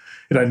was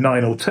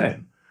 9 or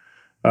 10.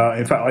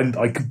 In fact,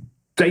 I could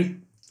date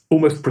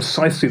almost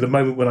precisely the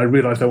moment when I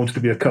realised I wanted to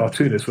be a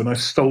cartoonist, when I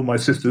stole my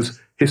sister's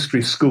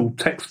history school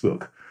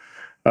textbook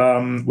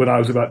when I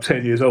was about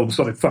 10 years old and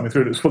started thumbing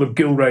through it. It was full of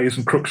Gilrays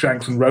and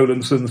Cruikshanks and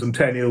Rowlandsons and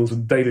Tenniels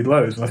and David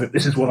Lowe's. And I thought,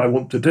 this is what I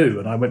want to do.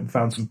 And I went and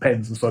found some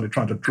pens and started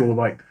trying to draw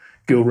like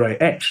Gilray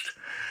etched.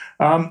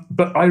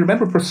 But I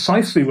remember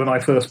precisely when I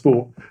first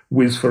bought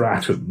Whiz for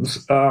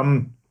Atoms.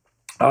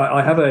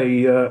 I have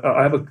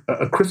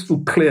a crystal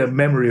clear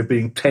memory of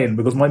being 10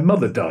 because my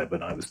mother died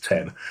when I was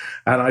 10.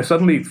 And I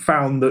suddenly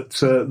found that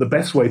the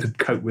best way to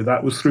cope with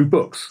that was through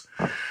books.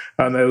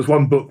 And there was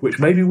one book, which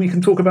maybe we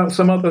can talk about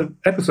some other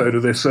episode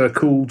of this,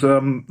 called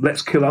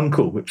Let's Kill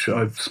Uncle, which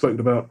I've spoken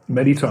about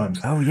many times.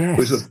 Oh, yes. It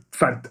was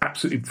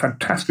absolutely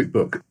fantastic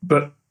book.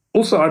 But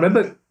also I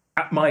remember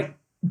at my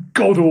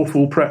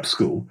god-awful prep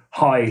school,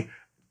 high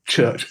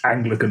church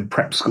Anglican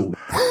prep school,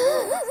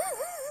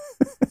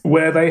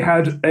 where they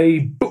had a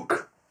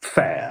book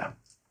fair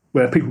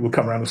where people would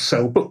come around and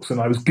sell books, and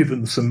I was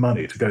given some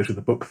money to go to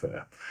the book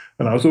fair.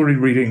 And I was already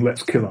reading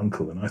Let's Kill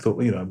Uncle, and I thought,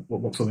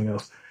 what's something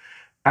else?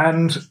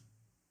 And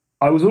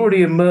I was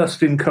already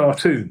immersed in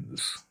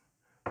cartoons,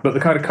 but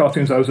the kind of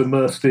cartoons I was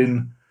immersed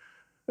in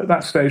at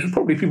that stage were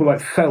probably people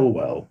like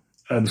Thelwell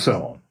and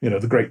so on,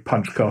 the great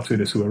Punch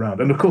cartoonists who were around.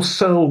 And of course,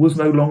 Searle was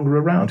no longer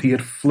around. He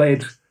had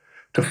fled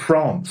to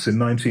France in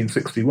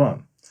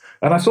 1961.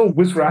 And I saw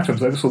Whiz for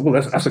Atoms. I just thought,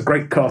 well, that's a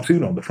great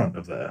cartoon on the front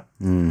of there.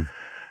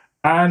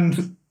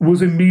 And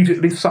was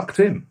immediately sucked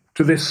in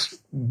to this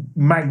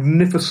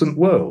magnificent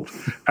world.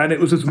 And it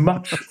was as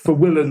much for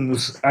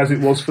Willans as it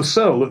was for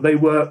Searle, that they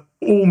were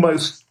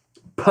almost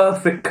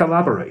perfect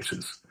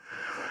collaborators,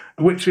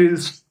 which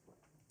is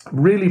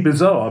really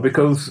bizarre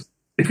because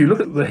if you look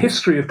at the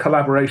history of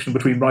collaboration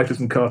between writers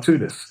and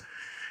cartoonists,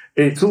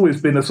 it's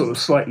always been a sort of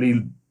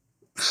slightly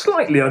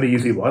slightly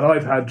uneasy one.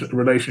 I've had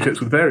relationships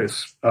with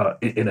various,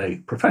 in a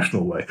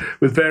professional way,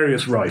 with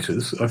various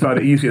writers. I find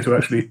it easier to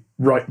actually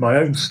write my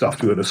own stuff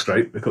to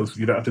illustrate because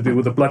you don't have to deal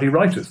with the bloody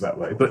writers that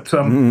way. But,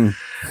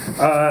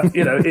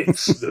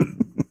 it's...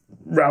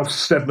 Ralph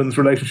Steadman's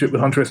relationship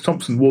with Hunter S.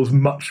 Thompson was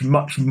much,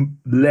 much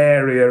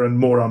lairier and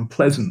more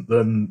unpleasant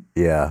than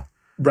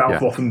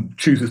Ralph often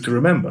chooses to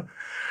remember.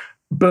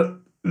 But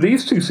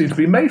these two seem to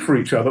be made for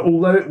each other,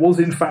 although it was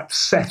in fact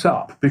set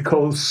up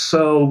because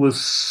Searle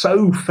was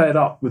so fed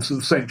up with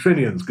the St.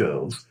 Trinian's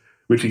girls,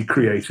 which he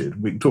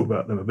created, we can talk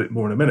about them a bit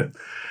more in a minute,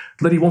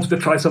 that he wanted to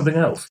try something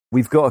else.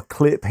 We've got a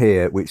clip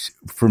here which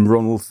from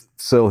Ronald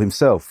Searle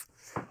himself,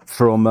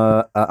 from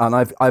and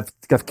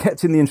I've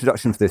kept in the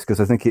introduction for this because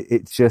I think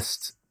it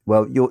just,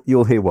 well,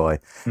 you'll hear why.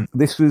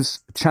 This was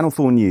Channel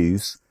 4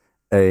 News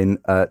in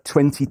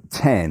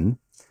 2010,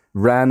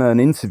 ran an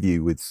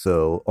interview with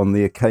Searle on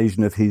the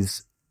occasion of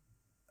his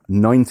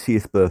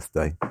 90th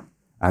birthday,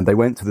 and they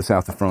went to the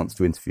south of France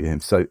to interview him.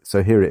 So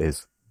here it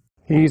is.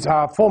 He's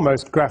our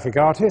foremost graphic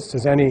artist,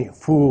 as any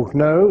fool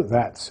know.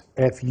 That's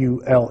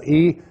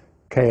Fulekno.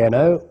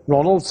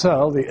 Ronald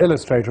Searle, the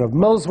illustrator of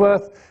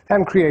Molesworth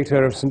and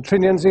creator of St.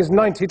 Trinian's, is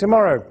 90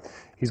 tomorrow.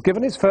 He's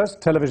given his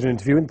first television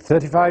interview in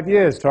 35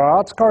 years to our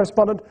arts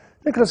correspondent,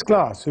 Nicholas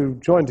Glass, who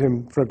joined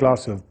him for a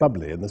glass of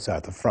bubbly in the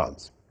south of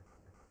France.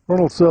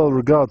 Ronald Searle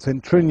regards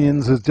St.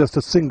 Trinian's as just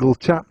a single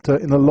chapter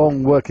in a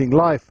long working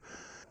life.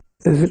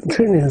 The St.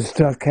 Trinian's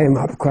stuff came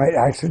up quite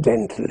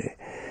accidentally.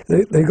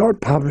 They got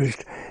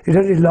published. It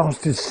only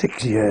lasted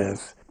 6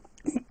 years.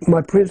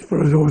 My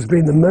principle has always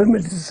been the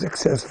moment it's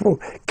successful,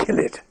 kill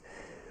it,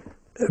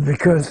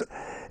 because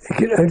it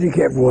can only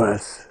get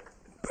worse.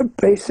 But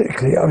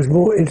basically, I was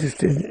more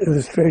interested in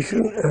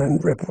illustration and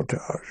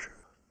reportage.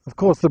 Of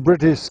course, the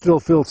British still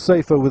feel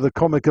safer with the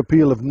comic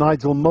appeal of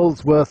Nigel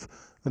Molesworth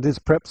and his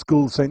prep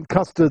school St.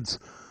 Custard's,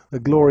 a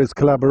glorious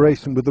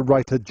collaboration with the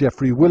writer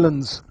Geoffrey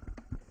Willans.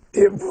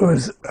 It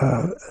was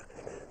a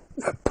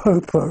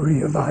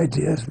potpourri of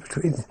ideas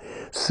between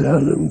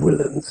Searle and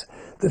Willans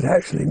that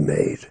actually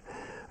made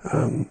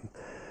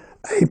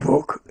a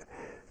book.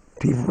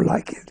 People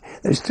like it.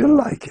 They still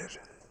like it,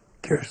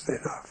 curiously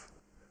enough.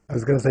 I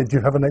was going to say, do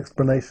you have an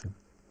explanation?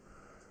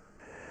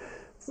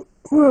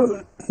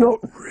 Well, not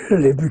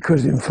really,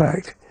 because in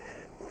fact,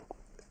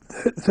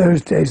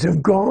 those days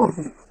have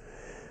gone.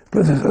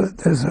 But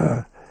there's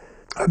a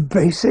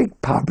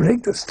basic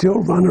public that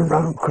still run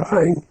around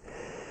crying,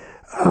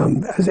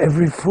 as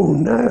every fool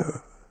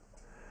know.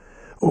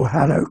 Or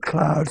hello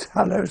clouds,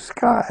 hello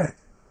sky.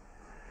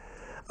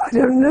 I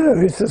don't know,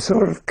 it's a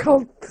sort of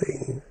cult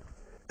thing.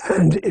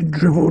 And it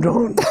dribbled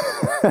on.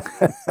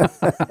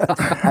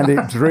 And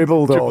it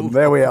dribbled on.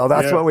 There we are.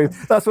 That's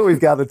what we've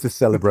gathered to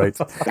celebrate.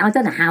 I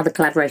don't know how the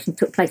collaboration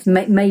took place.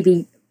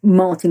 Maybe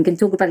Martin can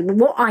talk about it. But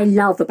what I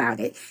love about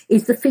it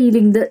is the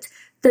feeling that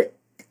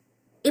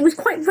it was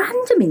quite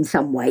random in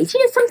some ways.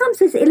 You know, sometimes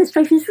there's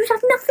illustrations which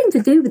have nothing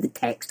to do with the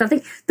text. I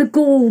think the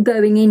Gaul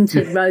going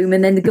into Rome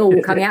and then the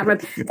Gaul coming out of Rome,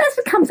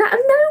 that comes out of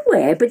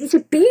nowhere. But it's a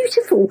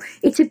beautiful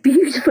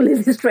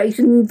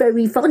illustration,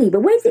 very funny.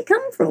 But where does it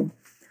come from?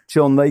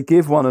 John, they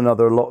give one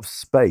another a lot of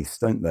space,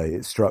 don't they?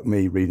 It struck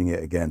me reading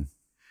it again.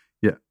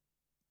 Yeah.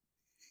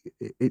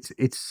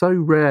 It's so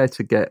rare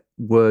to get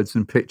words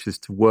and pictures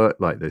to work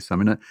like this. I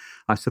mean,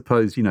 I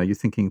suppose, you're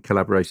thinking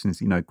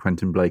collaborations,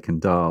 Quentin Blake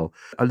and Dahl.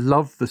 I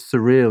love the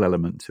surreal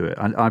element to it.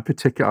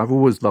 I've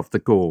always loved the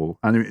Gaul.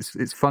 And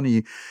it's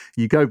funny,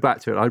 you go back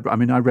to it. I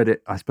read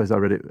it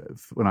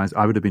when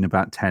I would have been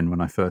about 10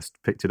 when I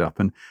first picked it up.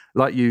 And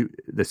like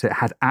they say, it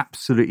had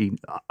absolutely,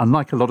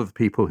 unlike a lot of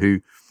people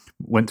who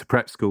went to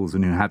prep schools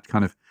and who had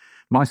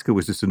my school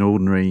was just an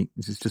ordinary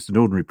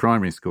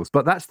primary school.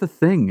 But that's the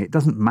thing. It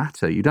doesn't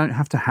matter. You don't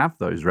have to have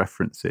those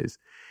references.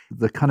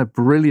 The kind of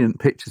brilliant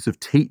pictures of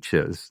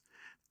teachers,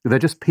 they're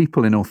just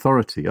people in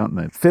authority, aren't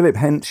they? Philip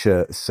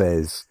Hensher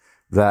says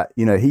that,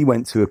 he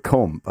went to a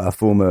comp. Our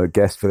former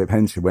guest, Philip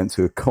Hensher, went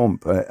to a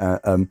comp.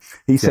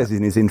 He says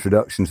in his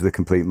introduction to the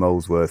Compleet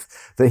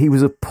Molesworth that he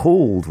was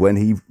appalled when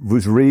he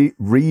was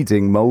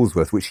reading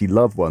Molesworth, which he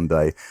loved one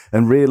day,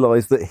 and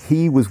realised that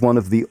he was one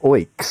of the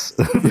oiks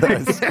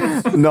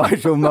that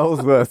Nigel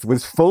Molesworth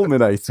was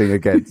fulminating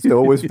against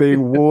or was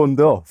being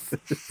warned off.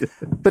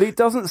 But it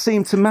doesn't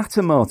seem to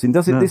matter, Martin,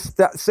 does it? No.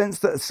 That sense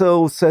that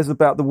Searle says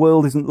about the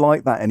world isn't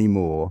like that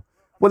anymore.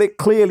 Well, it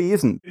clearly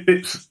isn't.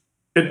 It's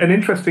an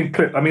interesting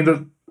clip. I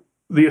mean,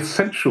 the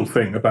essential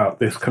thing about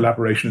this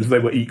collaboration is they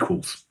were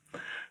equals,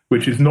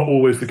 which is not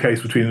always the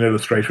case between an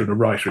illustrator and a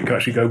writer. It can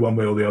actually go one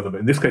way or the other.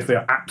 But in this case, they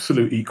are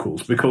absolute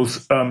equals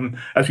because,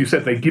 as you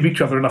said, they give each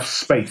other enough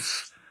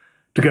space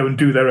to go and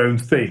do their own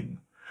thing.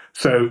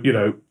 So,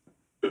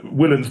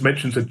 Willans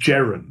mentions a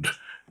gerund,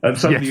 and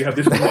suddenly you have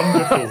this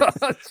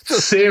wonderful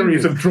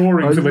series of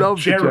drawings of a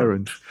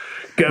gerund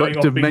going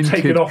off, being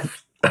taken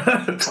off,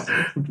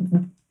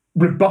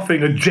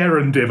 rebuffing a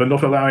gerundive and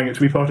not allowing it to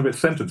be part of its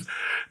sentence.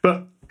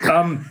 But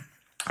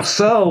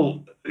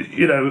Searle,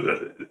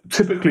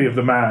 typically of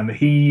the man,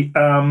 he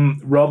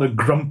rather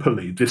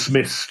grumpily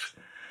dismissed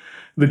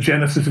the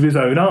genesis of his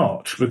own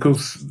art,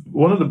 because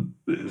one of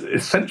the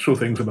essential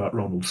things about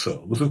Ronald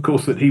Searle was, of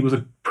course, that he was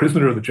a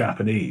prisoner of the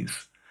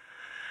Japanese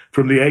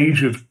from the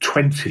age of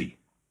 20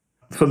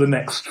 for the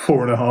next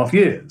 4.5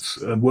 years,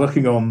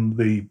 working on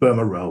the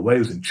Burma Railway. He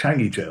was in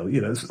Changi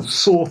jail,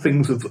 saw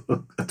things of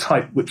a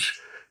type which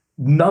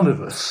none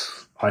of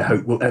us, I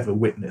hope, will ever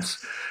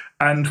witness,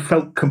 and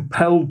felt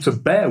compelled to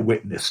bear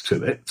witness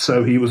to it.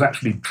 So he was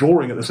actually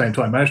drawing at the same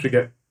time, managed to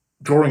get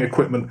drawing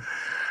equipment.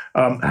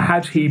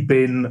 Had he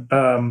been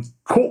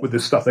caught with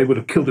this stuff, they would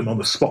have killed him on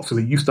the spot. So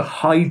he used to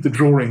hide the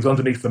drawings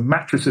underneath the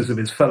mattresses of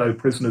his fellow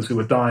prisoners who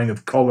were dying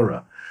of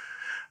cholera.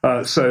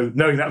 So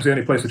knowing that was the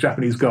only place the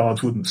Japanese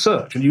guards wouldn't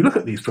search. And you look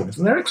at these drawings,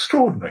 and they're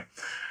extraordinary.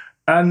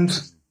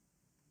 And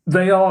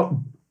they are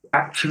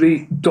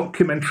actually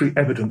documentary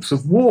evidence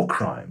of war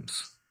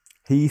crimes.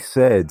 He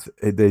said,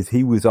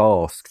 he was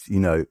asked,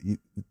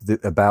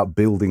 about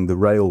building the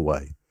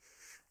railway.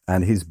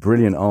 And his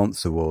brilliant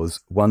answer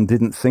was, one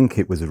didn't think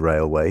it was a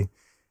railway.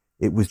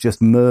 It was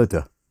just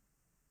murder.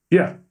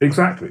 Yeah,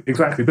 exactly.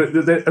 But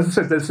as I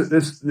said,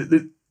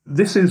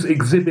 this is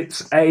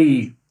exhibits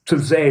A to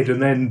Z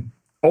and then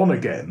on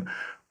again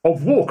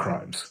of war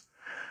crimes.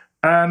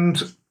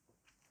 And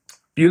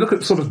you look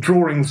at sort of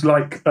drawings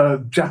like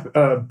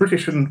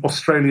British and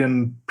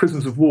Australian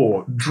prisoners of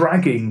war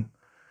dragging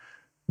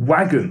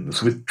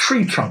wagons with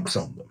tree trunks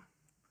on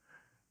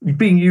them,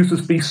 being used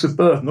as beasts of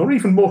burden, or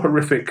even more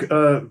horrific,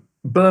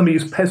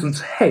 Burmese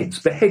peasants' heads,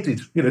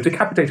 beheaded,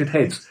 decapitated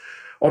heads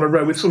on a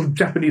row with sort of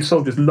Japanese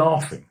soldiers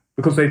laughing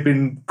because they've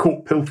been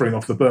caught pilfering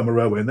off the Burma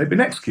Railway and they've been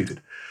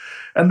executed.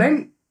 And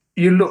then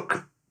you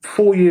look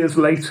 4 years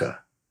later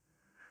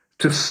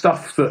to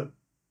stuff that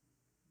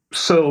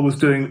Searle was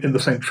doing in the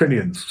St.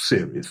 Trinian's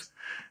series,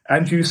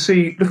 and you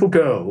see little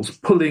girls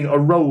pulling a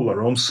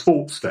roller on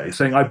Sports Day,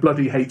 saying, "I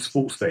bloody hate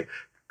Sports Day,"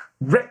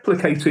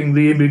 replicating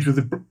the image of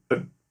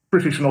the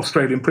British and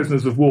Australian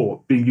prisoners of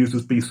war being used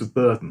as beasts of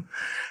burden.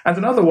 And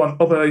another one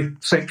of a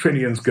St.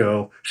 Trinian's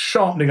girl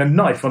sharpening a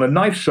knife on a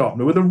knife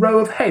sharpener with a row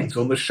of heads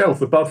on the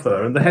shelf above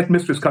her, and the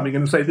headmistress coming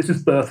in and saying, "This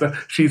is Bertha,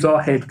 she's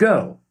our head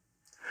girl."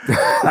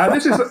 Now,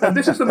 this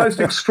is the most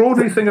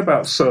extraordinary thing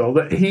about Searle,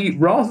 that he,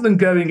 rather than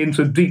going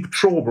into deep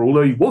trauma,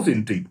 although he was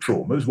in deep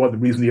trauma, is one of the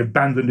reasons he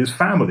abandoned his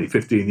family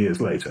 15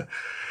 years later,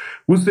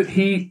 was that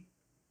he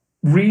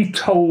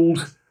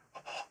retold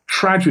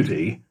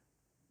tragedy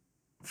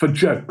for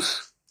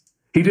jokes.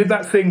 He did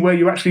that thing where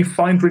you actually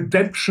find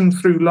redemption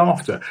through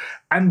laughter.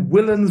 And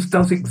Willans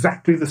does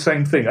exactly the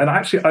same thing. And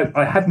actually,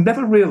 I had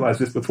never realised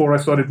this before I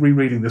started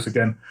rereading this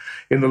again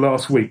in the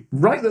last week.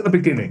 Right at the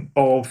beginning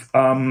of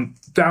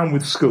Down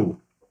with School,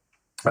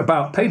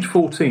 about page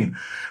 14,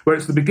 where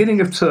it's the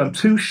beginning of term,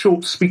 2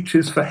 short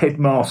speeches for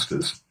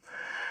headmasters.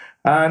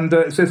 And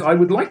it says, "I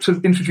would like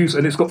to introduce,"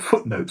 and it's got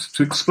footnotes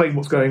to explain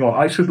what's going on.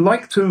 "I should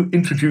like to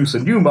introduce a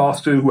new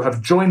master who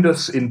have joined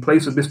us in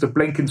place of Mr.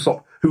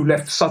 Blenkinsop, who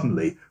left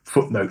suddenly."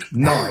 Footnote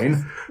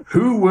 9.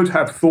 "Who would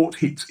have thought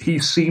he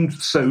seemed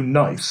so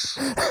nice?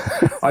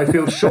 I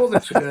feel sure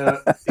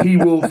that he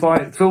will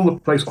fill the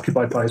place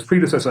occupied by his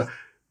predecessor."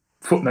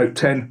 Footnote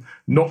 10,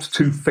 "Not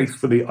too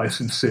faithfully, I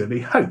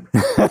sincerely hope."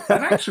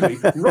 And actually,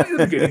 right at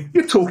the beginning,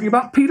 you're talking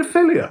about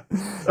paedophilia.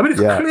 I mean,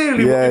 it's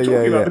clearly what you're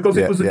talking about,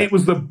 because it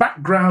was the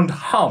background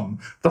hum,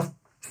 the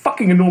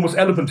fucking enormous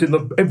elephant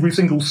in every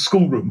single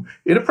schoolroom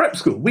in a prep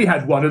school. We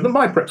had one in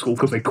my prep school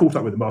because they caught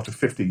up with him after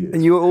 50 years.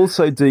 And you were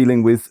also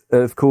dealing with,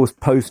 of course,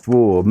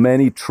 post-war,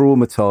 many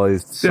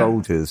traumatised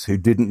soldiers who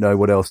didn't know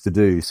what else to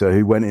do, so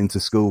who went into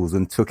schools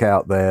and took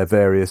out their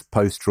various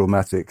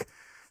post-traumatic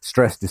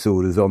stress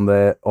disorders on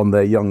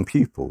their young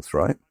pupils,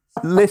 right?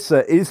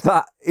 Lissa, is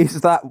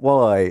that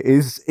why?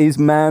 Is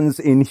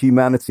man's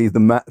inhumanity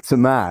to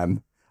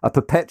man a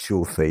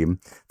perpetual theme?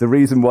 The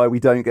reason why we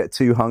don't get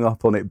too hung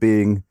up on it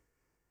being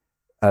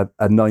a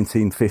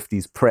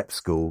 1950s prep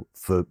school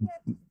for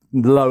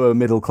lower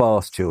middle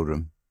class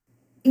children?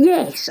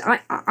 Yes,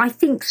 I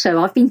think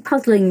so. I've been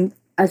puzzling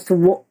as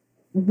to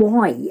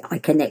why I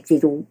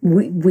connected, or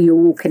we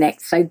all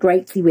connect so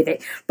greatly with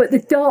it. But the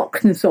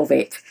darkness of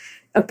it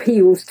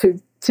appeals to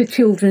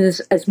children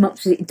as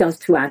much as it does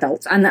to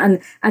adults.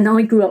 And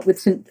I grew up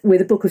with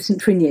a book of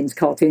St. Trinian's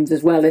cartoons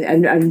as well,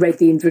 and read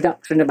the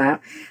introduction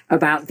about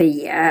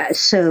the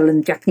Searle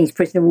and Japanese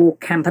prisoner of war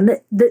camp. And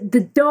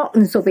the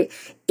darkness of it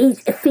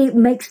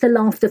makes the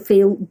laughter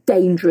feel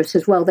dangerous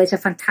as well. There's a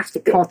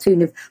fantastic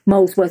cartoon of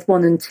Molesworth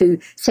 1 and 2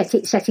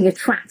 setting a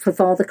trap for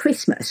Father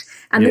Christmas.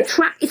 And the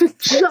trap is a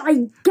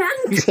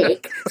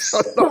gigantic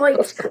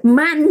spiked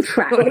man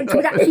trap, which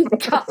would actually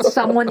cut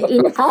someone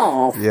in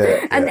half.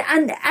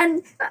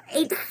 And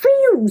it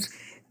feels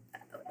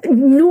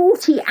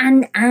naughty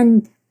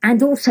and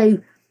also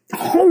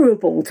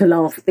horrible to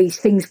laugh at these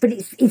things, but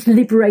it's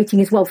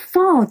liberating as well,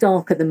 far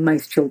darker than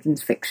most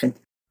children's fiction.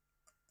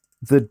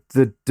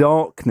 The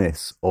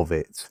darkness of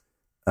it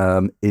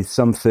is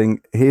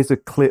something. Here's a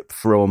clip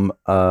from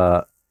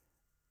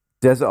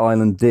Desert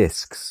Island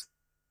Discs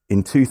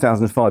in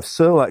 2005.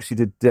 Searle actually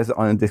did Desert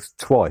Island Discs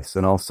twice,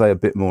 and I'll say a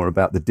bit more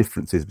about the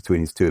differences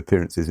between his two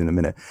appearances in a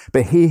minute.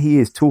 But here he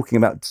is talking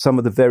about some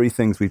of the very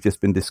things we've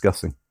just been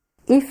discussing.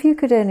 If you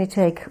could only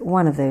take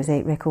one of those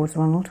 8 records,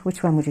 Ronald,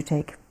 which one would you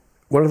take?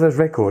 One of those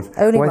records?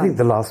 Only one. I think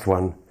the last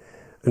one.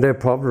 No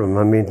problem.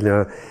 I mean,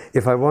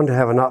 if I want to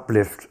have an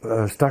uplift,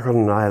 stuck on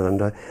an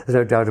island, there's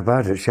no doubt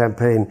about it.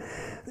 Champagne,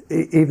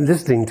 even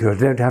listening to it,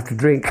 I don't have to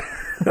drink.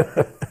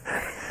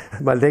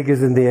 My leg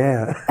is in the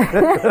air.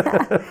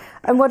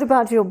 And what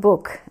about your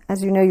book?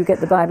 As you know, you get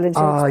the Bible and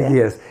Shakespeare. Ah,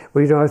 yes.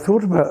 Well, I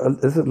thought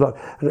about this a lot.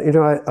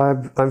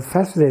 I'm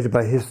fascinated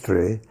by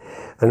history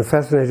and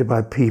fascinated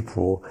by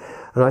people.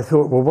 And I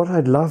thought, well, what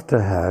I'd love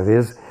to have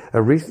is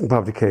a recent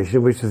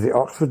publication, which is the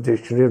Oxford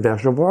Dictionary of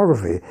National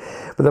Biography.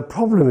 But the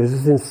problem is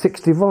it's in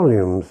 60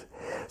 volumes.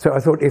 So I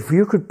thought if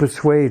you could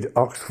persuade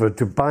Oxford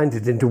to bind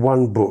it into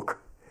one book,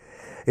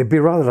 it'd be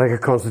rather like a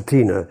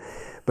concertina.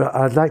 But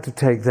I'd like to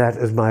take that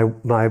as my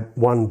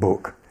one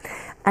book.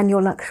 And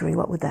your luxury,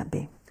 what would that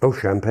be? Oh,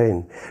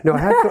 champagne. No,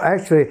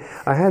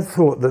 I had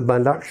thought that my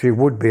luxury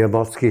would be a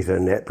mosquito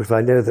net, because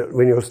I know that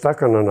when you're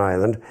stuck on an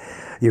island,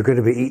 you're going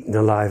to be eaten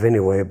alive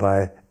anyway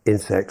by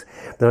insects.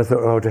 Then I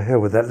thought, oh, to hell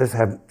with that, let's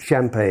have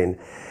champagne.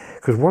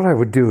 Because what I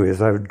would do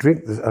is I would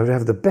drink this, I would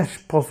have the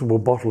best possible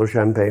bottle of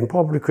champagne,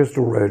 probably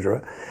Crystal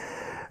Rhoda,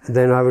 and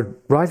then I would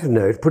write a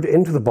note, put it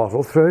into the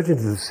bottle, throw it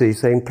into the sea,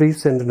 saying,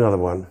 please send another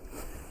one.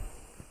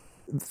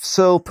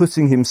 Searle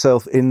putting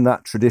himself in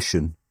that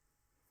tradition,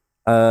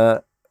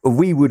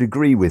 we would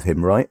agree with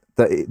him, right?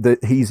 That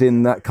he's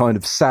in that kind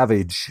of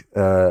savage.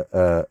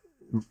 I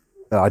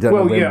don't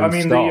know. Well, yeah, I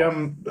mean,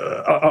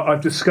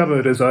 I've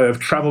discovered as I have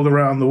travelled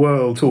around the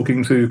world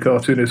talking to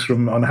cartoonists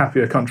from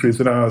unhappier countries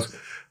than ours,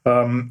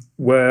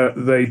 where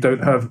they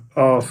don't have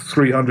our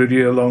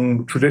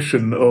 300-year-long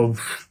tradition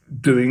of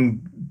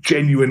doing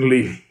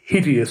genuinely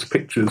hideous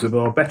pictures of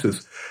our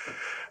betters.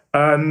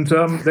 And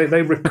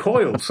they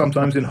recoil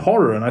sometimes in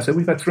horror. And I say,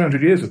 we've had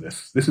 300 years of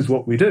this. This is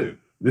what we do.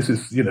 This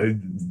is,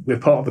 we're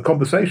part of the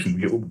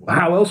conversation.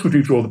 How else would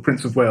you draw the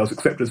Prince of Wales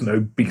except as an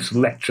obese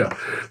lecher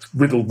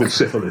riddled with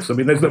syphilis? I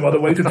mean, there's no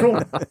other way to draw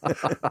him.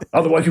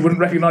 Otherwise, you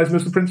wouldn't recognise him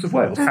as the Prince of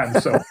Wales.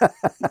 And so.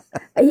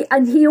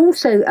 And he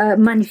also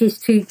manages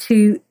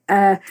to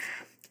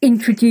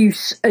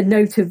introduce a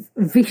note of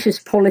vicious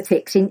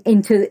politics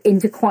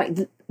into quite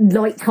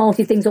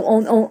light-hearted things.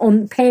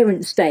 On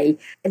Parents' Day,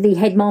 the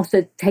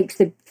headmaster takes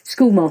the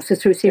schoolmaster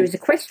through a series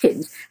of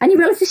questions, and you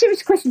realise the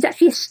series of questions is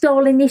actually a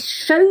Stalinist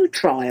show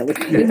trial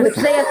in which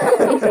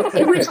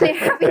they're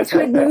having to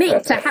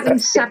admit to having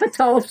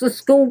sabotaged the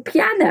school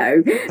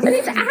piano, and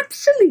it's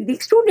absolutely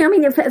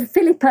extraordinary. I mean,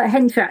 Philip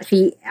Hensher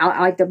actually,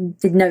 I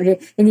did note here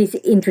in his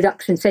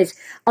introduction, says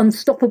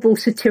unstoppable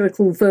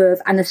satirical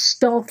verve and a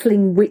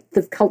startling width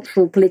of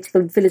cultural, political,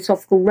 and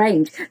philosophical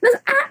range. And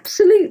that's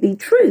absolutely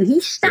true.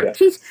 He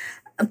snatches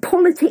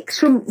politics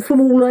from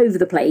all over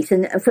the place,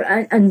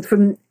 and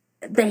from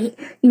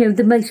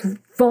the most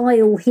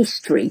vile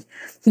history.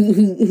 He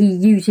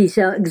uses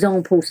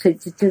examples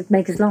to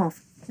make us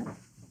laugh.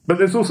 But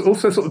there's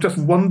also sort of just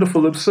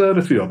wonderful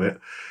absurdity of it.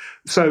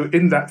 So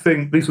in that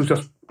thing Lisa was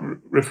just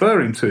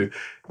referring to,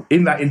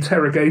 in that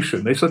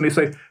interrogation, they suddenly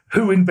say,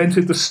 who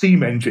invented the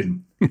steam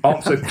engine?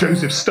 Answer,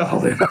 Joseph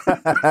Stalin.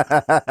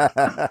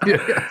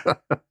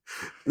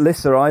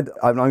 Lisa,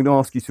 I'm going to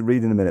ask you to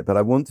read in a minute, but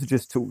I want to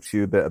just talk to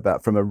you a bit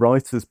about, from a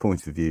writer's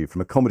point of view,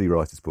 from a comedy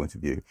writer's point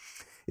of view.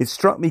 It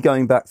struck me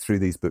going back through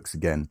these books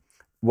again,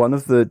 one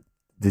of the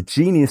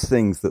genius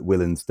things that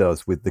Willans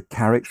does with the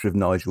character of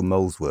Nigel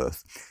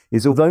Molesworth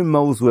is, although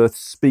Molesworth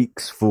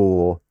speaks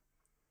for,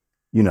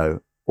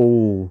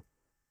 all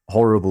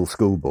horrible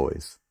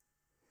schoolboys,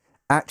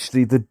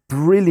 actually the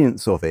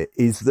brilliance of it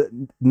is that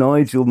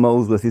Nigel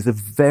Molesworth is a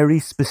very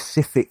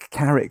specific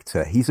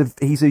character. He's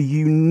a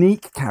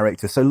unique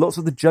character. So lots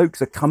of the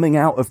jokes are coming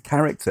out of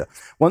character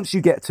once you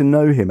get to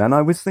know him. And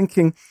I was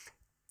thinking,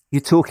 you're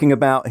talking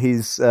about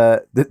his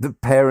the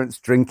parents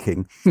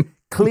drinking.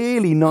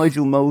 Clearly,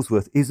 Nigel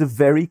Molesworth is a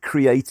very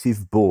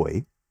creative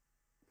boy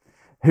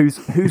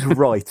who's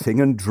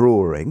writing and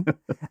drawing,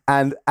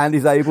 and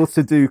is able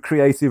to do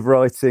creative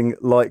writing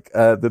like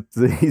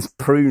his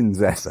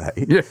prunes essay.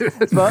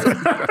 But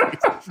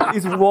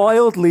is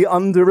wildly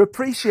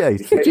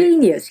underappreciated. He's a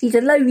genius. He's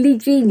a lowly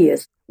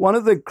genius. One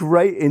of the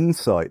great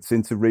insights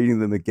into reading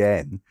them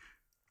again.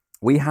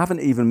 We haven't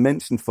even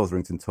mentioned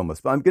Fotherington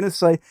Thomas, but I'm going to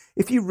say,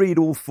 if you read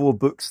all 4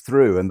 books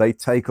through and they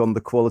take on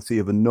the quality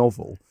of a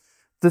novel,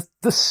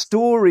 the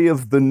story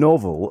of the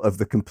novel of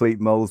The Complete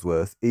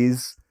Molesworth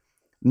is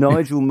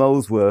Nigel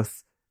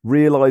Molesworth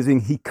realising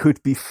he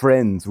could be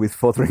friends with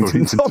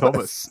Fotherington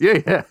Thomas.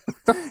 Yeah.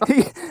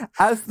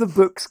 As the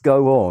books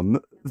go on,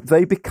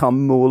 they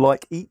become more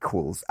like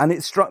equals. And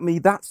it struck me,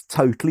 that's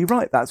totally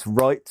right. That's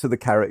right to the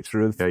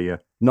character of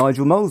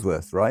Nigel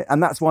Molesworth, right?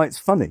 And that's why it's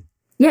funny.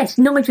 Yes,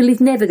 Nigel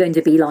is never going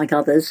to be like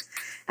others,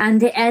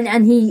 and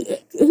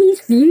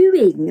he's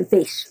viewing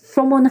this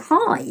from on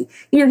high.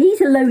 He's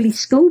a lowly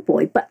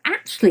schoolboy, but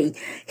actually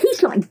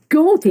he's like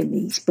God in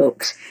these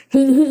books.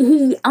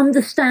 He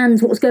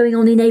understands what's going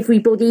on in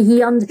everybody.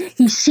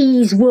 He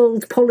sees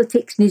world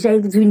politics and is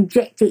able to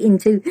inject it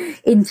into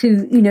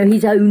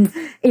his own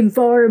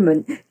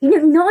environment.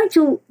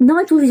 Nigel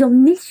is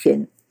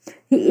omniscient.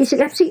 It's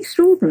absolutely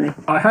extraordinary.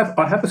 I have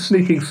a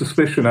sneaking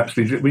suspicion,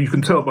 actually, you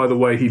can tell by the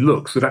way he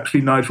looks, that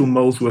actually Nigel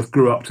Molesworth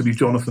grew up to be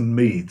Jonathan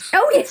Meades.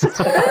 Oh, yes, that's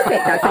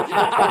perfect.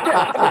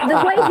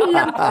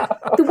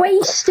 The way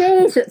he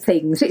stares at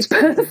things, it's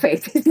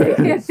perfect,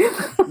 isn't it?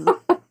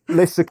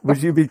 Lisa,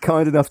 would you be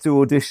kind enough to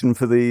audition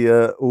for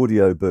the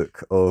audio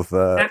book of...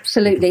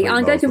 Absolutely.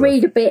 I'm going to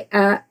read a bit.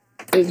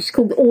 It's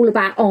called All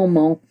About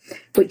Armand,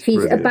 which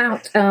is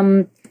about...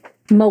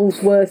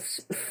 Molesworth's,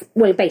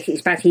 well, basically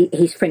it's about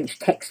his French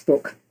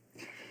textbook.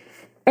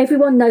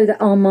 Everyone know that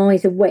Armand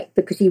is a wet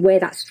because he wear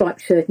that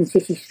striped shirt and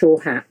sissy straw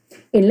hat.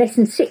 In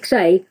lesson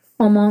 6A,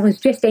 Armand has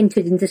just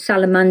entered into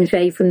salle à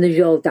manger from the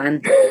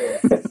Jardin.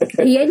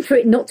 He enter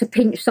it not to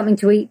pinch something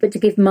to eat, but to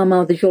give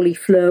Mama the jolly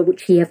fleur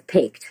which he have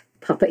picked.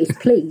 Papa is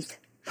pleased.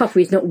 Papa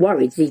is not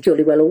worried, as he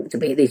jolly well ought to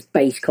be at this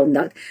base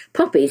conduct.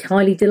 Papa is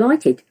highly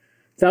delighted.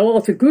 Thou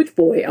art a good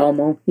boy,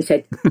 Armand, he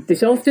said.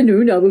 This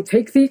afternoon I will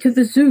take thee to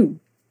the zoo.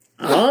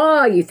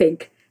 Ah, you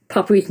think.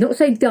 Papa is not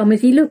so dumb as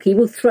he look. He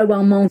will throw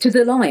Armand to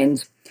the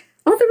lions.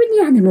 Are there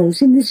any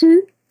animals in the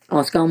zoo?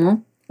 Asked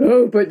Armand.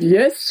 Oh, but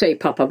yes, say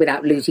Papa,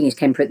 without losing his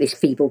temper at this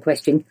feeble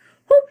question.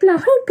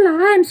 Hoopla,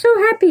 hoopla, I am so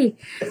happy.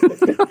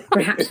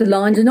 Perhaps the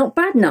lions are not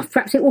bad enough.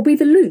 Perhaps it will be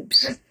the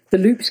loops. The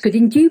loops could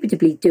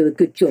indubitably do a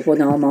good job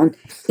on Armand.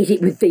 Is it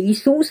with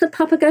these thoughts that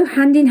Papa go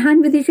hand in hand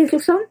with his little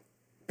son?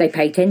 They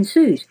pay 10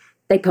 sous.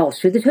 They pass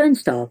through the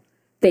turnstile.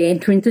 They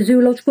enter into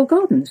zoological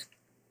gardens.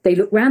 They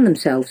look round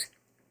themselves.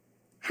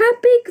 How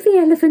big the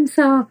elephants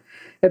are,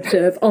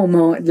 observed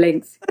Armand at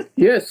length.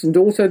 Yes, and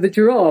also the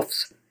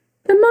giraffes.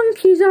 The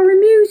monkeys are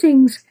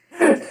amusings.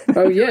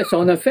 Oh yes,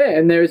 en effet,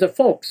 and there is a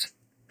fox.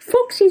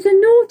 Foxes are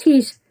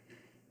naughties.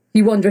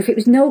 You wonder if it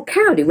was Noel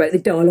Coward who wrote the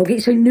dialogue.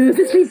 It's so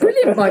nervously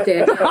brilliant, my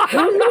dear.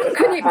 How long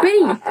can it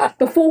be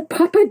before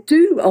Papa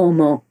do,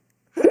 Armand?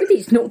 But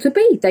it's not to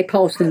be. They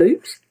pass the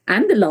loops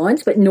and the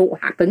lines, but naught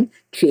happened,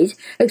 chiz,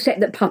 except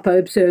that Papa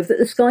observed that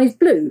the sky is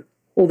blue,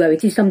 although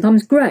it is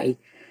sometimes grey.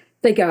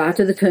 They go out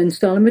of the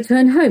turnstile and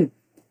return home.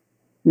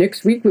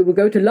 Next week we will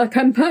go to La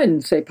Campagne,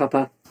 say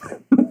Papa.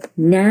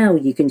 Now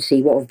you can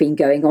see what have been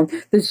going on.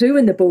 The zoo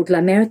and the Bord de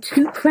la Mer are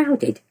too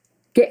crowded.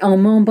 Get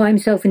Armand by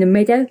himself in a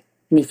meadow,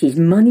 and it is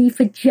money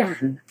for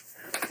jam.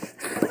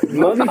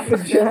 Money for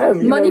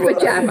jam. Money for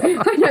jam.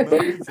 I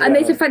know. And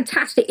there's a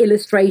fantastic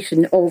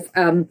illustration of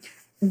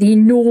the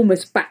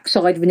enormous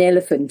backside of an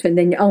elephant, and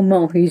then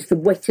Armand, who's the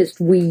wettest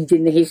weed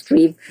in the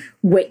history of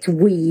wet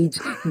weeds,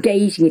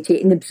 gazing at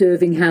it and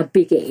observing how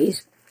big it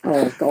is.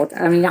 Oh, God.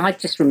 I mean, I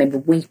just remember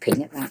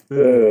weeping at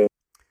that.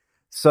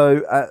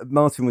 So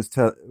Martin was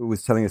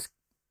telling us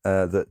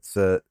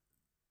that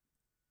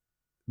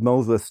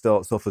Molesworth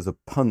starts off as a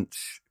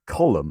punch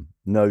column,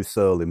 no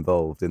Searle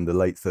involved, in the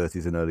late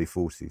 30s and early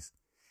 40s.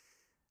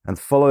 And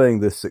following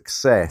the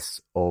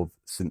success of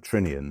St.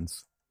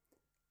 Trinian's,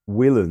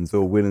 Willans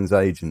or Willans'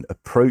 agent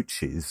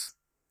approaches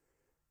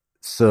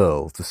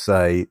Searle to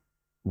say,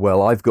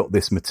 well, I've got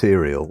this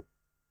material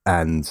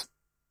and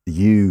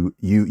you're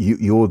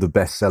the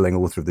best-selling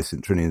author of the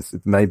St. Trinian's.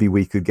 Maybe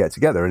we could get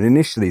together. And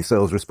initially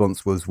Searle's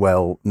response was,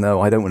 well,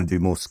 no, I don't want to do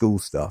more school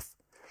stuff.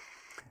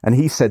 And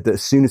he said that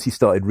as soon as he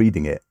started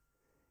reading it,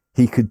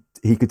 he could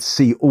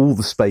see all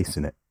the space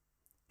in it.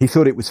 He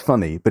thought it was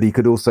funny, but he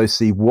could also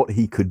see what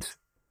he could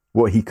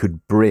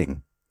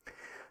bring.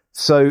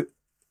 So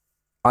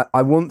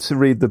I want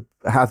to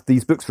have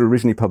these books were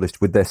originally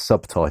published with their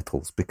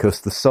subtitles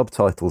because the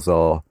subtitles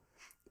are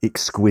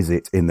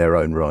exquisite in their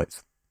own right.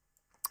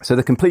 So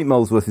The Compleet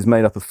Molesworth is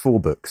made up of 4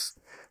 books.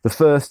 The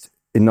first,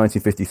 in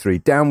 1953,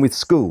 Down with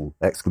School!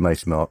 A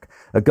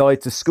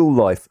guide to school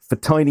life for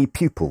tiny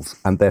pupils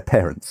and their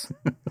parents.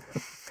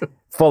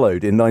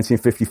 Followed in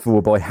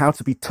 1954 by How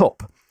to be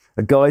Top,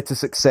 a guide to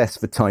success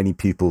for tiny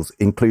pupils,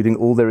 including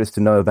all there is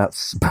to know about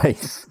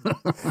space.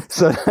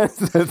 So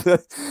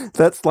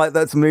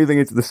that's moving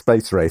into the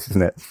space race,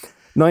 isn't it?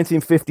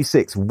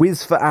 1956,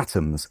 Whiz for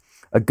Atoms,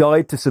 a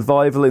guide to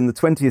survival in the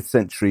 20th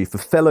century for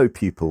fellow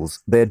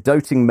pupils, their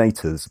doting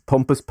maters,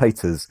 pompous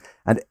paters,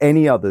 and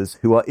any others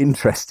who are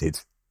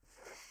interested.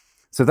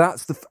 So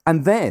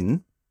and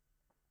then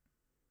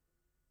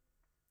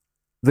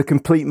The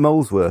Compleet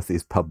Molesworth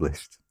is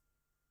published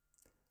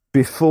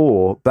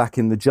before Back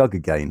in the Jug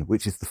Again,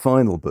 which is the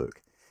final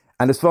book.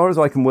 And as far as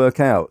I can work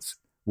out,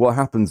 what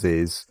happens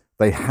is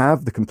they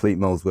have The Compleet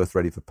Molesworth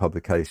ready for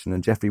publication,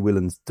 and Geoffrey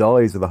Willans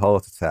dies of a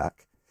heart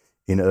attack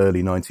in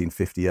early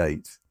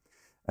 1958.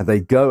 And they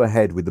go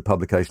ahead with the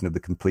publication of The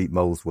Compleet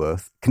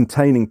Molesworth,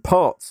 containing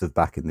parts of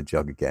Back in the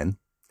Jug Again.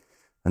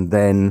 And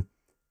then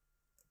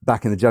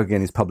Back in the Jug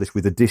Again is published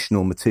with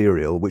additional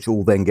material, which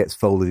all then gets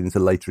folded into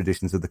later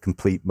editions of the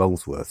Complete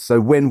Molesworth. So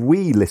when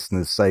we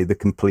listeners say the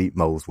Complete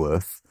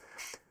Molesworth,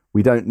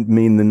 we don't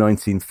mean the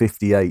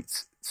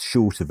 1958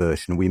 shorter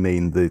version. We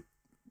mean the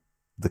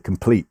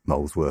Complete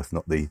Molesworth,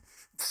 not the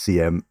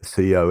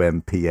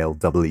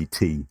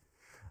COMPLEET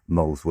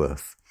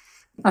Molesworth.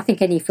 I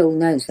think any fool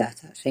knows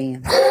that, actually.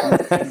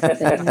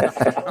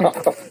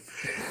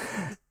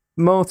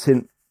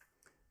 Martin,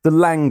 the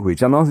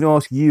language. I'm going to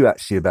ask you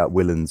actually about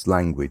Willans'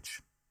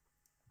 language.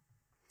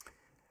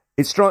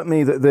 It struck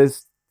me that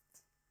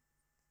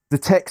the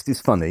text is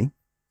funny,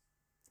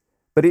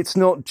 but it's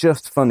not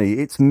just funny.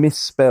 It's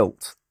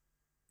misspelt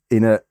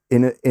in a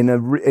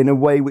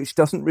way which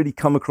doesn't really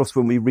come across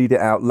when we read it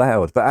out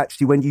loud. But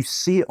actually, when you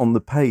see it on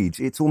the page,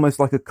 it's almost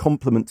like a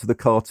compliment to the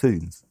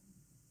cartoons.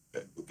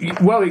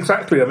 Well,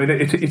 exactly. I mean,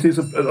 it is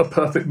a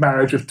perfect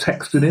marriage of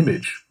text and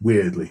image,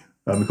 weirdly.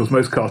 Because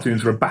most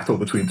cartoons are a battle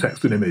between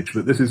text and image,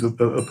 but this is a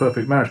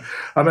perfect marriage.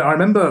 I mean, I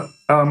remember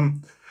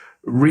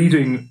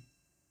reading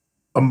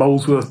a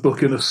Molesworth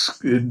book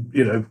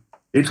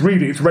it's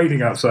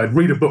raining outside.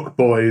 Read a book,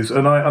 boys.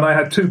 And I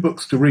had two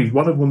books to read.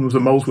 One of them was a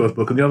Molesworth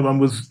book, and the other one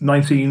was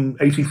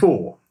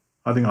 1984.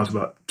 I think I was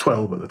about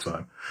 12 at the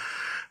time.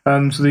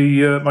 And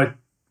my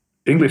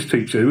English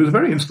teacher, who was a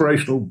very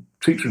inspirational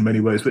teacher in many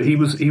ways, but he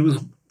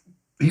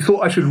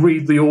thought I should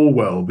read the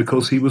Orwell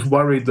because he was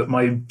worried that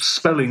my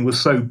spelling was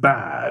so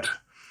bad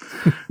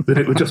that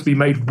it would just be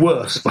made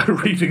worse by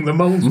reading the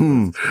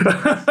Molesworth.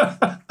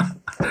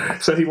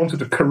 So he wanted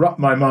to corrupt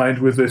my mind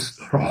with this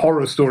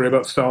horror story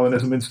about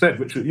Stalinism instead,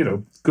 which,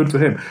 good for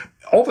him.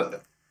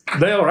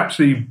 They are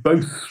actually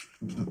both,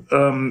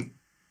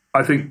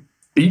 I think,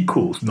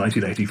 equals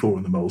 1984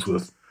 and the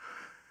Molesworth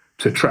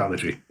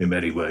tetralogy in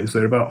many ways.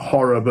 They're about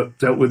horror but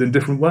dealt with in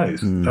different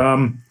ways.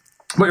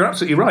 But you're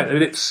absolutely right. I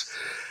mean, it's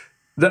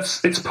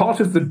part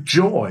of the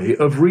joy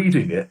of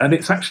reading it, and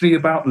it's actually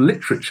about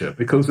literature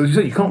because, as you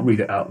say, you can't read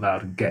it out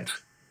loud and get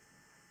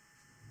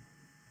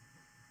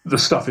the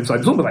stuff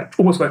inside. It's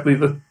almost like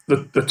the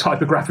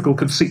typographical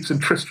conceits in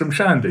Tristram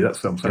Shandy. That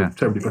sounds so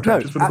terribly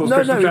pretentious, but of course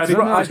Tristram Shandy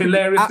is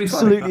hilariously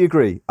absolutely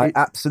funny. I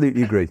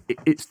absolutely agree.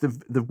 It's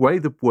the way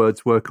the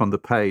words work on the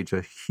page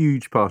a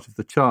huge part of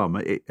the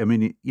charm.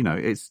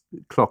 It's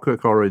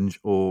Clockwork Orange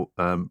or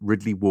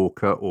Ridley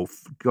Walker or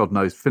God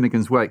knows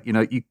Finnegan's Wake.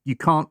 You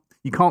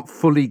can't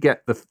fully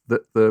get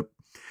the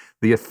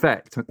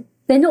effect.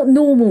 They're not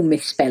normal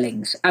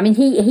misspellings. I mean,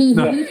 he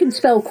can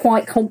spell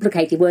quite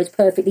complicated words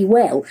perfectly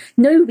well.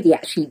 Nobody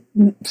actually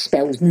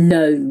spells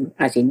know,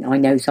 as in I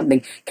know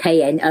something,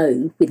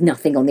 KNO, with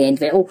nothing on the end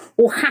of it,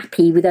 or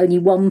happy with only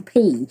one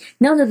P.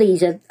 None of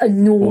these are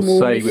normal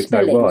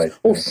misspellings.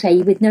 Or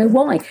say with no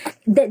Y.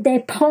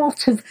 They're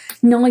part of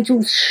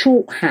Nigel's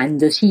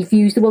shorthand as he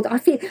views the world. I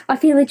feel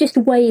they're just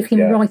a way of him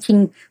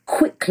writing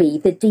quickly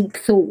the deep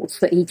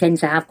thoughts that he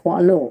tends to have quite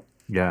a lot.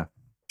 Yeah.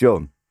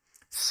 John,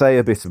 say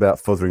a bit about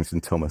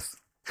Fotherington Thomas.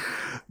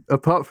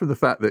 Apart from the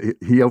fact that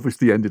he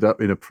obviously ended up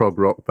in a prog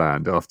rock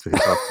band after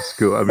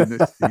school. I mean,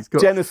 he's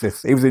got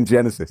Genesis. He was in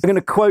Genesis. I'm going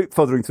to quote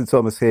Fotherington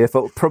Thomas here.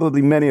 For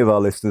probably many of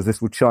our listeners,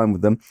 this will chime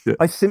with them. Yeah.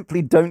 I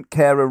simply don't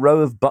care a row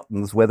of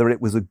buttons whether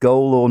it was a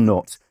goal or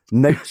not.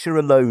 Nature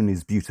alone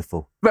is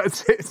beautiful.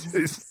 That's it.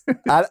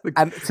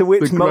 And to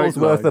which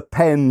Molesworth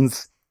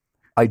appends,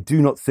 I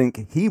do not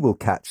think he will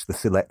catch the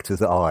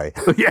selector's eye.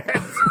 Yes.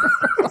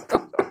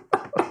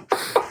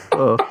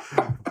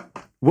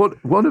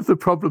 One of the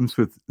problems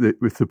with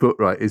the book,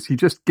 right, is you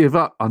just give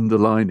up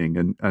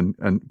underlining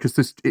and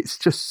because it's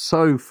just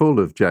so full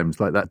of gems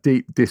like that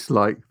deep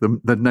dislike,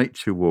 the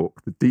nature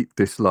walk, the deep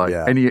dislike,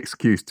 any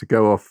excuse to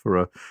go off for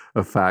a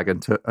fag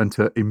and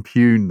to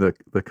impugn the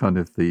kind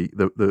of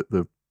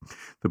the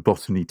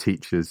botany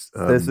teachers.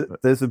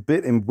 There's a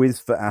bit in Whiz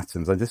for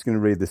Atoms. I'm just going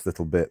to read this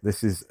little bit.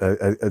 This is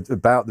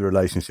about the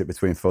relationship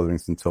between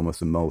Fotherington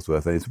Thomas and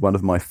Molesworth. And it's one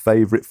of my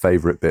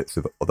favourite bits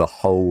of the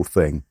whole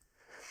thing.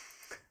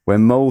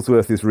 When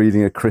Molesworth is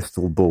reading a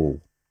crystal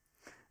ball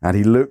and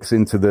he looks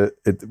into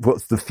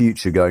what's the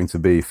future going to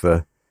be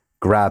for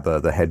Grabber,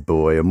 the head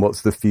boy, and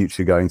what's the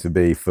future going to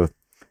be for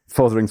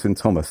Fotherington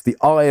Thomas. The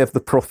eye of the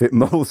prophet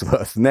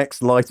Molesworth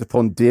next light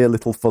upon dear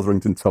little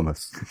Fotherington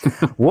Thomas.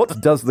 What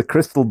does the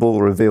crystal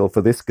ball reveal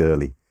for this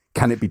girlie?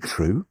 Can it be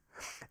true?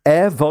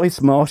 Air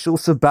Vice Marshal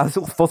Sir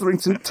Basil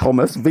Fotherington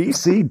Thomas,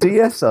 VC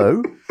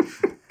DSO,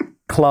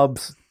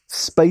 clubs,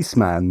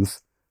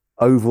 spacemans,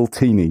 oval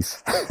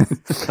teenies.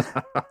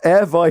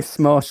 Air Vice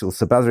Marshal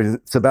Sir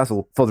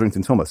Basil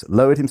Fotherington Thomas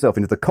lowered himself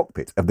into the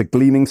cockpit of the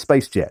gleaming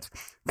space jet,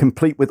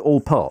 complete with all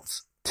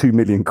parts, £2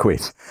 million.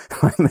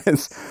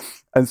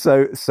 And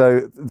so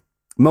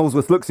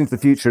Molesworth looks into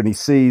the future and he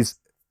sees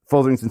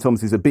Fotherington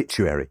Thomas's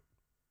obituary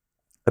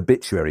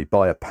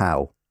by a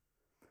pal.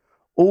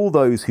 All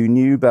those who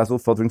knew Basil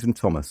Fotherington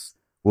Thomas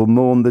will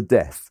mourn the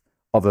death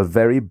of a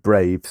very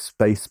brave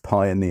space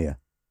pioneer.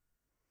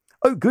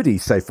 "Oh, goody,"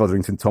 say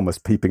Fotherington Thomas,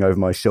 peeping over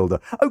my shoulder.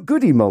 "Oh,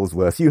 goody,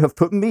 Molesworth, you have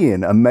put me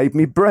in and made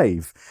me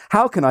brave.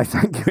 How can I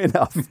thank you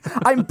enough?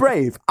 I'm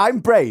brave,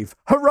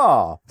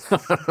 hurrah!"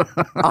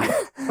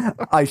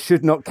 I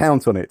should not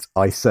count on it,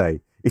 I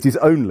say. It is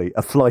only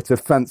a flight of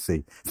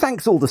fancy.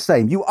 Thanks all the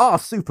same. You are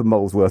super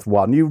Molesworth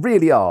one. You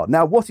really are.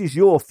 Now, what is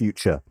your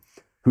future?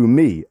 Who,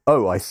 me?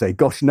 Oh, I say,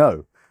 gosh,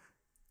 no.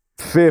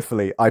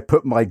 Fearfully, I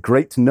put my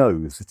great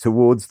nose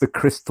towards the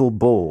crystal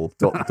ball, ...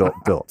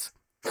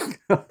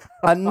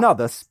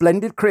 Another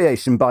splendid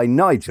creation by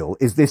Nigel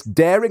is this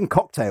daring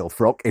cocktail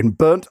frock in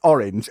burnt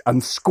orange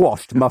and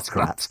squashed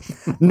muskrat.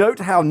 Note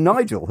how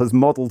Nigel has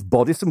modelled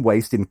bodice and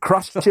waist in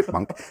crushed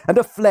chipmunk and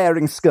a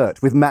flaring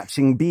skirt with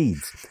matching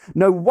beads.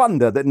 No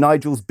wonder that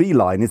Nigel's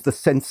beeline is the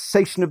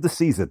sensation of the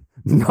season.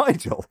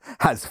 Nigel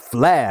has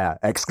flair! !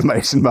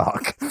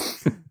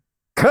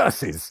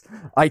 Curses!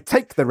 I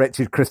take the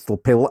wretched crystal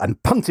pill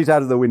and punt it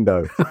out of the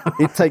window.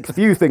 It takes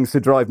few things to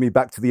drive me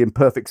back to the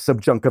imperfect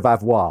subjunk of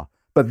avoir,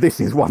 but this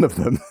is one of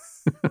them.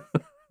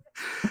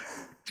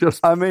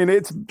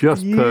 It's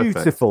just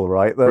beautiful, perfect.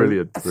 Right?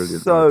 Brilliant,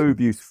 so Martin.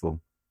 Beautiful.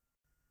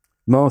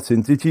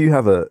 Martin, have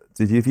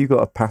you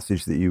got a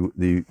passage that you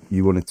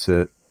wanted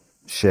to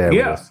share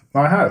with us?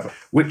 I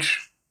have,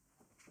 which,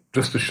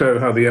 just to show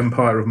how the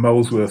empire of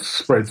Molesworth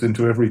spreads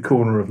into every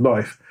corner of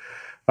life,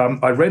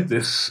 I read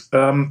this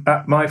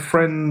at my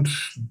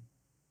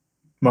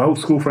old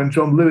school friend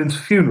John Lewin's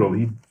funeral.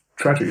 He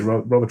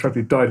rather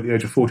tragically died at the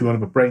age of 41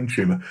 of a brain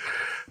tumour.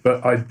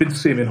 But I'd been to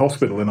see him in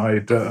hospital, and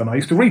I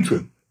used to read to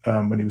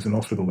him when he was in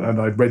hospital, and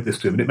I read this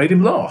to him, and it made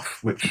him laugh,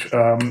 which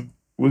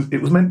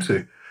was meant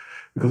to,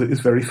 because it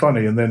is very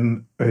funny. And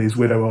then his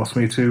widow asked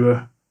me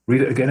to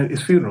read it again at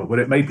his funeral, but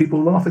it made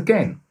people laugh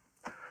again.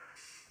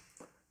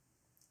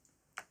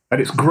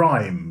 And it's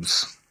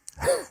Grimes,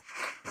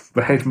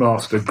 the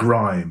headmaster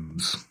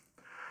Grimes,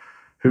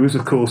 who is,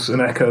 of course,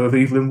 an echo of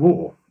Evelyn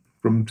Waugh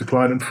from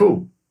Decline and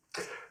Fall.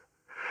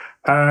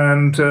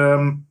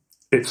 And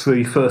it's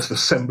the first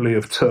assembly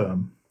of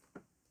term.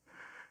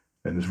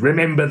 And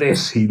remember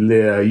this, he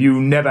leer, you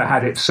never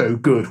had it so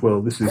good.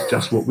 Well, this is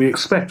just what we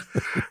expect.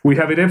 We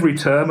have it every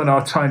term, and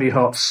our tiny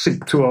hearts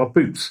sink to our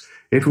boots.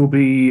 It will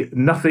be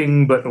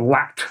nothing but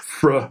lat,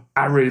 fr,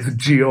 arith,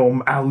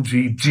 geom,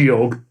 algae,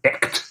 geog,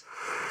 ect.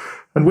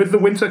 And with the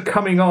winter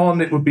coming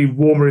on, it would be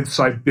warmer in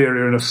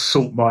Siberia in a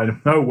salt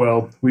mine. Oh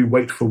well, we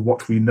wait for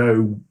what we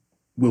know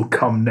will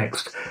come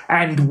next.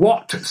 And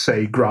what,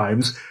 say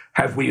Grimes,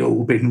 have we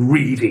all been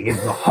reading in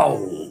the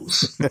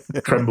holes?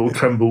 Tremble,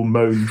 tremble,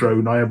 moan,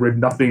 drone, I have read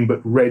nothing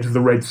but Red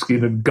the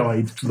Redskin and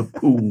Guides to the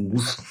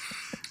Pools.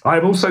 I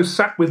have also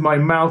sat with my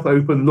mouth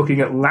open looking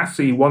at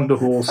Lassie, Wonder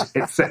Horse,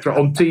 etc.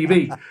 on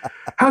TV.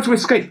 How to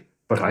escape?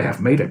 But I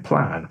have made a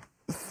plan.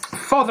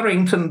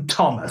 Fotherington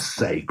Thomas,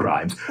 say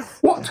Grimes,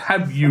 what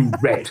have you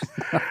read?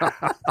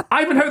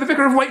 Ivanhoe, the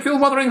Vicar of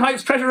Wakefield, Wuthering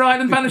Heights, Treasure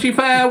Island, Vanity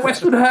Fair,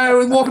 Westward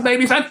Ho, and Water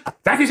Babies, and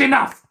that is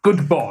enough.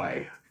 Good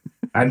boy.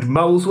 And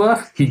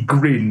Molesworth, he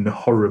grinned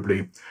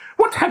horribly.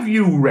 What have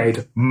you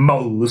read,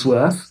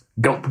 Molesworth?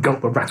 Gulp,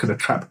 gulp, a rat in a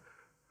trap.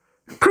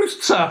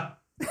 Proust, sir.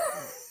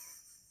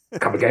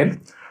 Come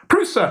again.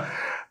 Proust, sir,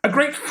 a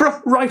great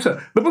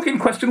writer. The book in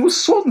question was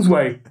Swan's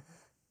Way.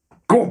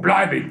 God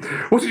blimey,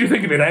 what did you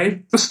think of it, eh?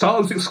 The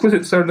style is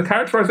exquisite, sir, and the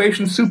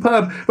characterisation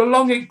superb. The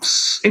long,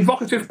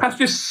 evocative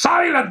passages,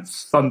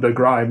 silence, thunder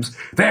Grimes.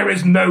 There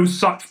is no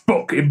such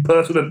book,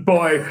 impertinent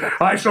boy.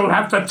 I shall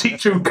have to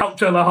teach you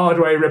culture the hard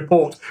way.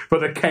 Report for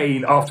the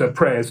cane after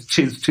prayers.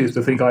 Chiz, chiz,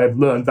 to think I have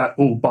learned that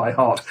all by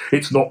heart.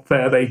 It's not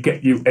fair, they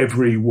get you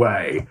every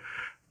way.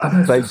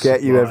 They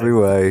get you every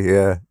way,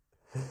 yeah.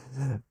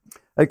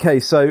 Okay,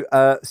 so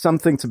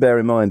something to bear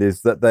in mind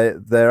is that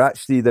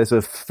there's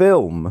a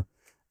film.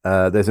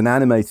 There's an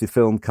animated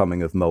film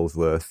coming of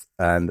Molesworth,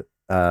 and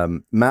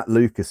Matt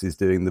Lucas is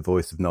doing the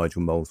voice of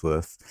Nigel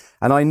Molesworth.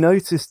 And I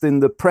noticed in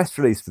the press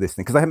release for this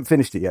thing, because I haven't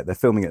finished it yet, they're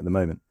filming it at the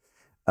moment,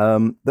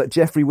 that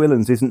Geoffrey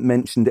Willans isn't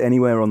mentioned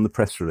anywhere on the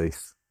press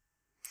release.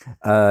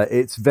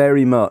 It's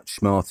very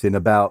much, Martin,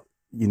 about,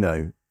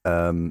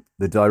 the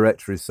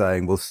director is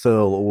saying, well,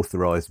 Searle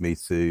authorised me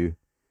to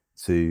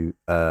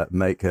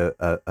make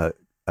a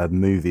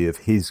movie of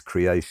his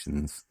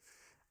creations,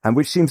 and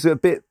which seems a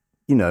bit,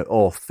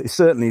 off. It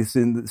certainly is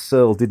in that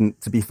Searle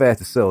didn't, to be fair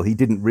to Searle, he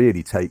didn't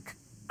really take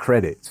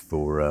credit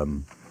for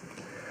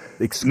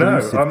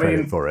exclusive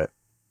credit for it.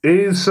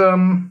 Is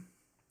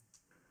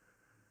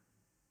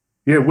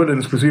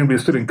Willans presumably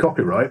is still in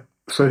copyright,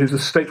 so his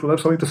estate will have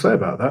something to say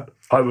about that,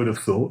 I would have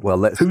thought. Well,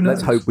 let's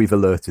hope we've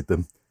alerted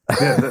them.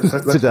 Yeah, let's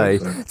today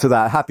to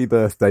that. Happy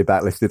birthday,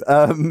 Backlisted.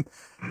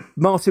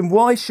 Martin,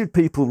 why should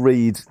people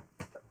read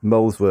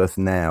Molesworth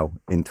now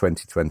in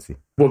 2020?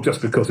 Well,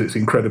 just because it's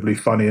incredibly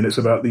funny, and it's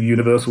about the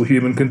universal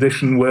human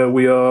condition where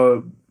we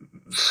are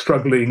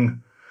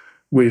struggling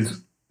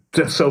with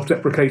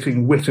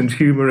self-deprecating wit and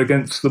humour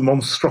against the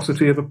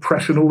monstrosity of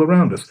oppression all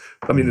around us.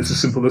 I mean, it's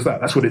as simple as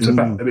that. That's what it's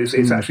about.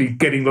 It's actually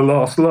getting the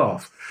last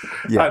laugh,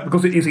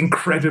 because it is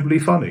incredibly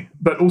funny.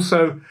 But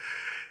also,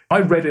 I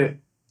read it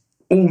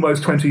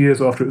almost 20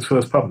 years after it was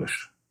first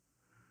published.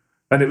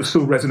 And it was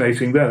still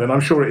resonating then, and I'm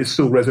sure it is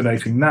still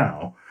resonating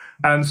now.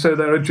 And so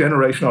there are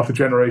generation after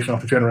generation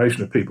after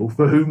generation of people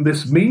for whom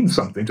this means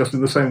something, just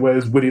in the same way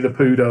as Winnie the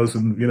Pooh does,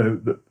 and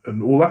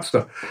and all that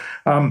stuff.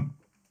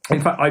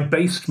 In fact, I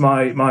based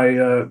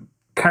my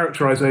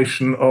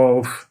characterization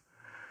of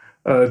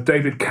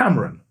David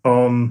Cameron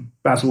on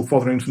Basil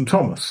Fotherington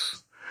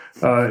Thomas.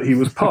 He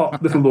was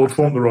part Little Lord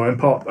Fauntleroy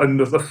and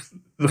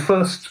the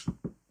first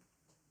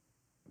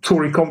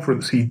Tory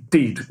conference he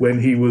did when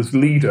he was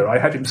leader, I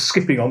had him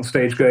skipping on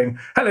stage going,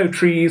 "Hello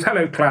trees,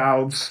 hello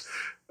clouds,"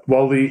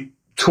 while the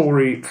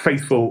Tory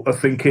faithful are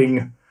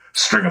thinking,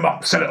 "String them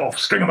up, set it off,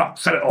 string them up,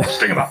 set it off,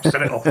 string them up,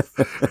 set it off,"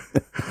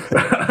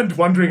 and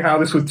wondering how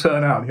this would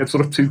turn out. He had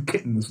sort of two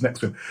kittens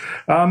next to him.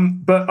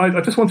 But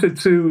I just wanted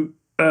to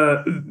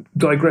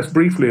digress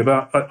briefly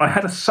about, I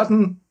had a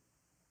sudden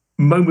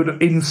moment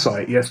of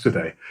insight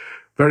yesterday,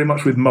 very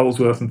much with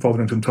Molesworth and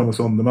Fotherington Thomas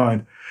on the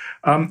mind,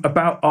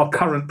 about our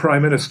current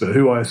Prime Minister,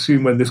 who I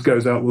assume when this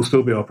goes out will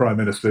still be our Prime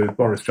Minister,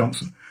 Boris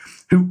Johnson,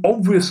 who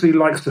obviously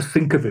likes to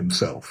think of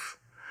himself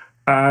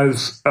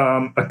as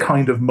a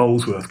kind of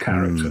Molesworth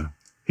character.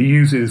 He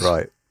uses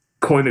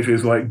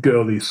coinages like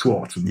girly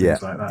swat and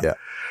things like that. Yeah.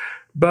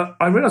 But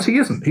I realise he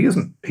isn't.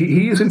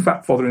 He is, in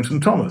fact,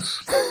 Fotherington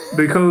Thomas,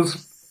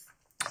 because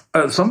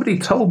somebody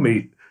told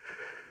me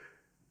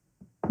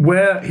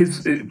where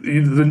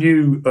the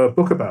new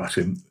book about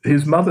him,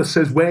 his mother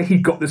says where he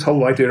got this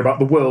whole idea about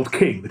the world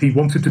king, that he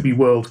wanted to be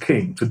world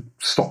king to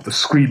stop the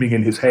screaming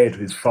in his head,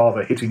 his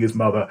father hitting his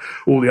mother,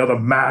 all the other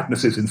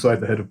madnesses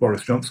inside the head of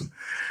Boris Johnson.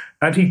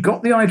 And he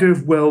got the idea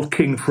of world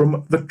king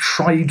from the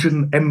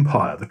Trigan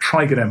Empire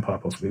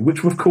possibly,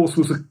 which of course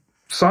was a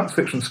science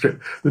fiction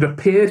strip that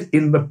appeared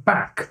in the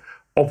back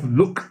of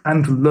Look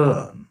and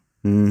Learn.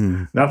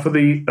 Now, for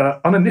the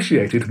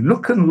uninitiated,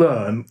 Look and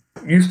Learn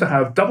used to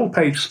have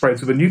double-page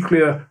spreads of a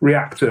nuclear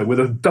reactor with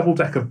a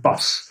double-decker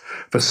bus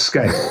for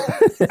scale.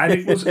 And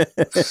it was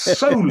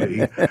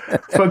solely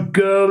for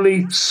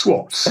girly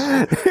swats.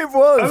 It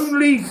was.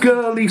 Only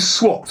girly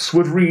swats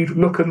would read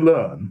Look and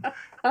Learn.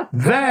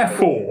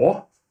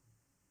 Therefore,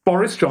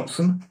 Boris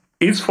Johnson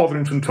is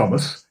Fotherington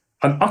Thomas,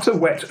 an utter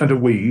wet and a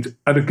weed,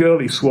 and a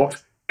girly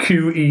swat,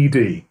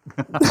 QED.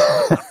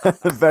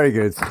 Very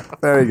good.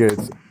 Very good.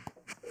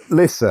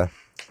 Lisa,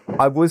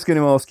 I was going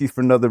to ask you for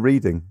another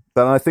reading,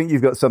 but I think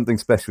you've got something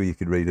special you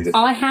could read us.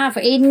 I have.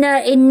 In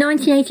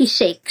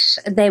 1986,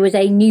 there was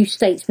a New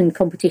Statesman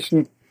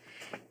competition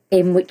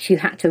in which you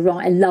had to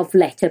write a love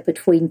letter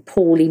between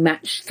poorly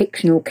matched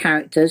fictional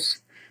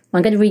characters.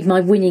 I'm going to read my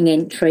winning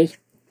entry.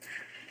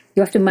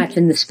 You have to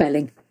imagine the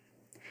spelling.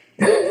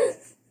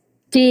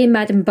 Dear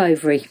Madame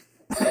Bovary,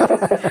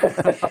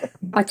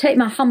 I take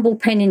my humble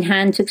pen in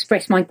hand to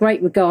express my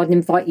great regard and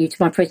invite you to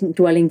my present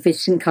dwelling,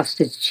 Vincent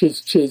Custard's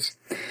Chiz.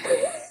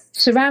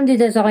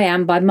 Surrounded as I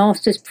am by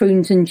masters,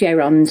 prunes and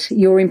gerunds,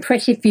 your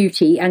impressive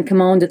beauty and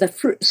command of the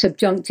fruit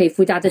subjunctive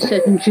would add a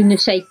certain je ne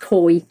sais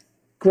quoi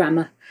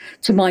grammar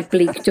to my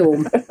bleak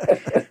dorm.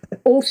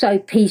 Also,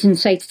 P's and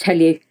say to tell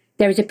you,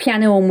 there is a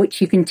piano on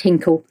which you can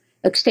tinkle,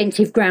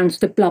 extensive grounds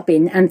to blub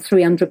in, and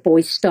 300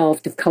 boys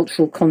starved of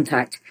cultural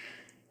contact.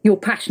 Your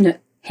passionate,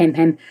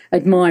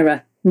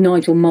 admirer,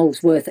 Nigel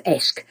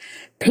Molesworth-esque.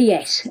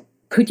 P.S.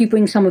 Could you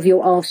bring some of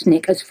your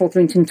arsenic, as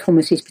Fotherington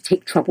Thomas is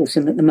particularly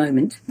troublesome at the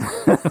moment?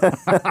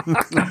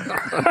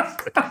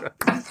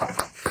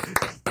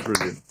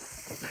 Brilliant.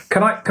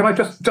 Can I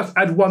just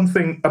add one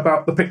thing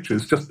about the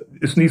pictures? Just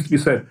it needs to be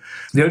said.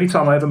 The only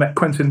time I ever met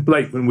Quentin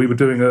Blake when we were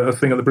doing a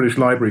thing at the British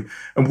Library,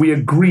 and we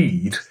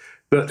agreed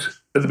that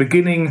at the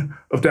beginning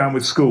of Down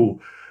with School,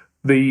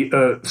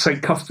 the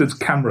St Custard's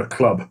Camera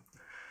Club,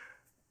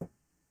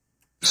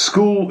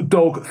 school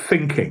dog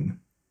thinking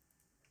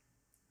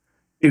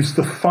is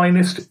the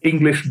finest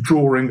English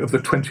drawing of the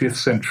 20th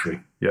century.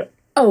 Yeah.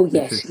 Oh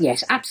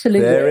yes,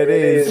 absolutely. There it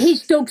is.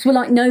 His dogs were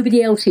like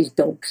nobody else's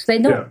dogs. They're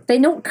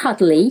not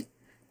cuddly.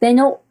 They're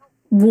not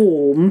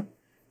warm.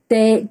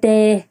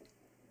 They're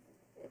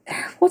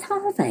what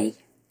are they?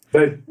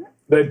 They're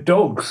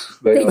dogs.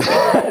 They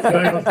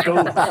are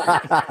dogs.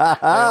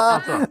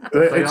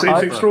 It's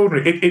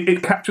extraordinary.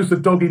 It captures the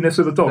dogginess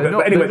of the dog.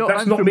 But anyway,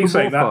 that's not me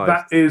saying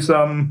that.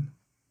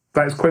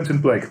 That is Quentin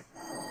Blake.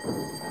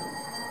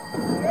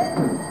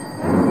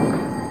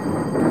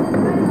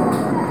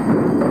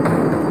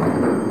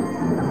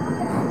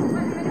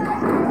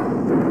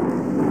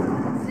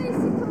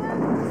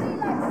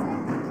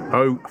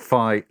 Oh,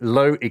 fie,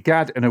 lo,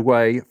 egad and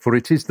away, for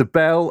it is the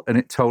bell and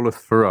it tolleth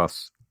for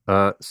us.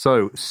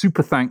 So,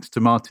 super thanks to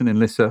Martin and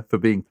Lissa for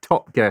being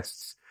top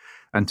guests,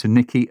 and to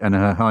Nikki and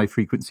her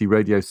high-frequency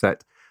radio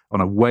set on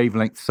a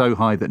wavelength so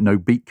high that no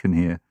beat can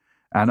hear.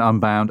 And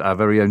Unbound, our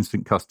very own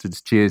St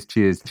Custard's. Cheers,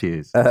 cheers,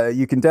 cheers.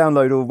 You can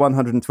download all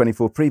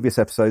 124 previous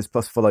episodes,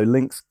 plus follow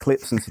links,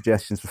 clips and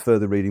suggestions for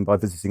further reading by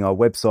visiting our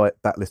website,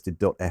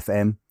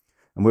 backlisted.fm.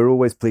 And we're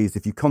always pleased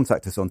if you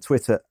contact us on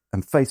Twitter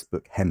and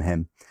Facebook,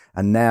 Hemhem,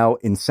 and now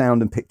in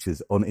sound and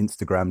pictures on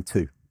Instagram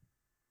too.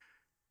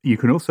 You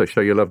can also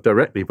show your love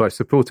directly by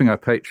supporting our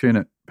Patreon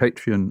at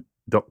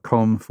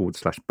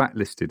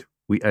patreon.com/backlisted,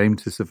 We aim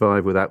to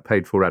survive without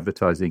paid-for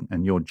advertising,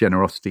 and your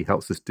generosity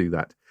helps us do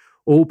that.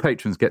 All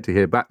patrons get to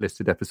hear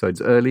backlisted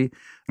episodes early,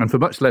 and for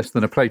much less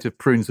than a plate of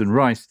prunes and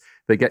rice,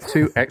 they get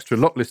 2 extra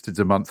locklisteds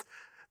a month,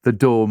 The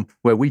Dorm,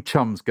 where we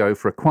chums go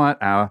for a quiet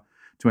hour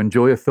to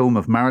enjoy a film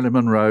of Marilyn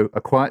Monroe,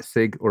 a quiet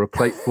cig, or a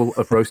plateful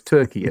of roast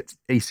turkey at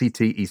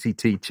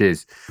ECT.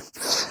 Cheers.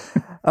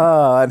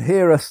 And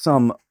here are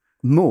some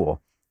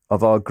more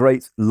of our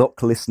great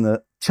Lock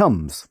listener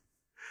chums.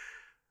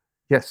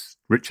 Yes,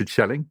 Richard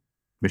Schelling,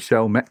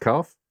 Michelle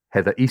Metcalf,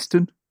 Heather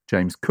Easton,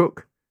 James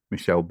Cook,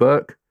 Michelle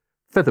Burke,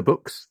 Feather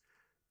Books,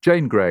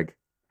 Jane Gregg,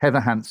 Heather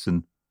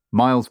Hanson,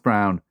 Miles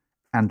Brown,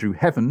 Andrew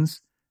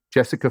Heavens,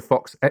 Jessica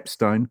Fox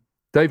Epstein,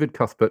 David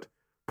Cuthbert,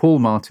 Paul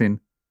Martin,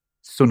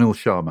 Sunil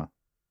Sharma.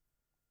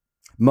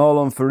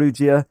 Marlon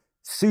Ferrugia,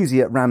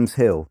 Susie at Rams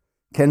Hill,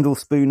 Kendall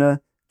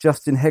Spooner,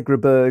 Justin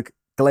Hegraberg,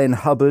 Glenn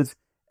Hubbard,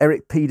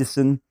 Eric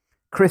Pedersen,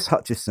 Chris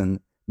Hutchison,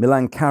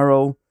 Milan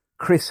Carroll,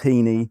 Chris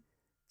Heaney,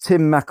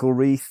 Tim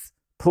McElreath,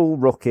 Paul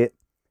Rocket,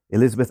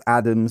 Elizabeth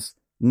Adams,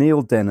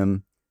 Neil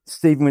Denham,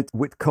 Stephen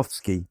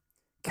Witkowski,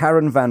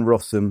 Karen Van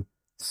Rossum,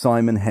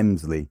 Simon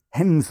Hemsley.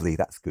 Hemsley,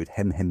 that's good,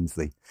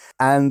 Hemsley.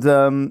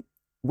 And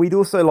we'd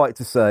also like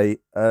to say,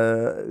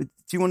 do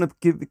you want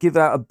to give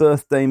out a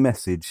birthday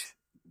message,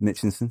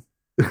 Mitchinson?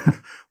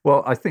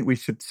 Well, I think we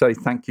should say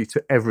thank you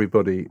to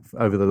everybody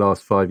over the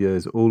last 5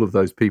 years, all of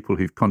those people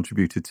who've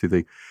contributed to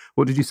the,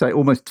 what did you say,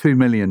 almost 2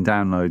 million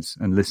downloads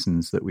and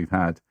listens that we've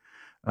had.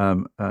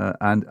 And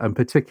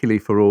particularly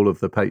for all of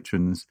the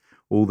patrons,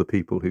 all the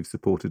people who've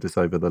supported us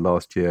over the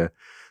last year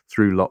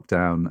through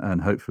lockdown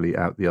and hopefully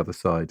out the other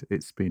side.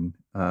 It's been,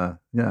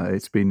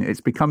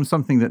 it's become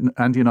something that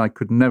Andy and I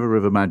could never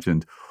have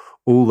imagined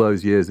all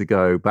those years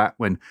ago, back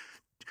when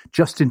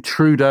Justin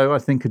Trudeau, I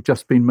think, had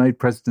just been made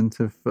president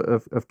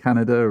of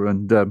Canada,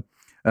 and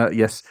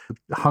yes,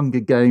 Hunger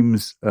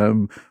Games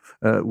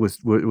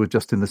were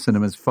just in the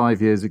cinemas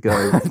 5 years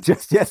ago.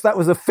 Yes, that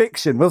was a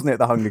fiction, wasn't it?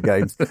 The Hunger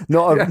Games,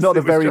 not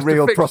a very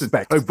real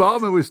prospect.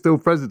 Obama was still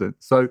president,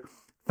 so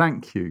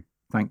thank you.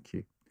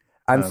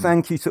 And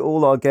thank you to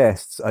all our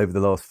guests over the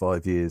last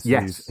 5 years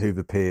who've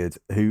appeared.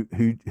 Who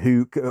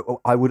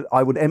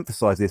I would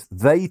emphasise this: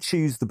 they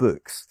choose the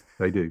books.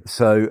 They do.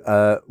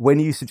 So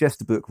when you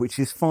suggest a book, which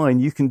is fine,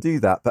 you can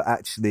do that. But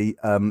actually,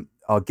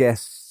 our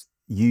guests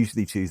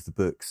usually choose the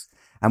books,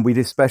 and we'd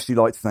especially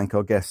like to thank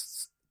our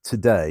guests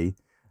today,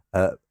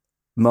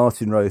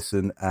 Martin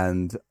Rowson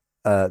and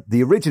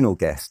the original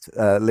guest,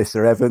 Lissa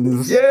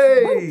Evans.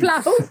 Yay!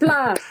 Hoopla,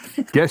 hoopla.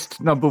 Guest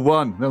number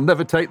 1. They'll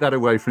never take that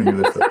away from you,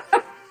 Lissa.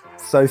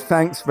 So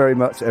thanks very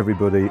much,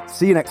 everybody.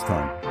 See you next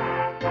time.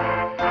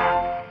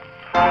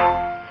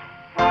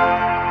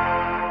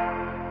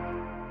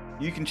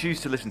 You can choose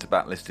to listen to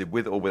Backlisted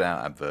with or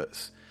without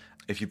adverts.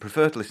 If you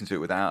prefer to listen to it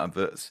without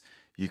adverts,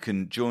 you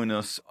can join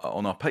us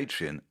on our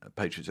Patreon at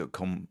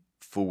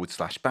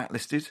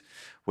patreon.com/backlisted,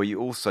 where you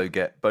also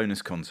get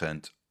bonus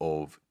content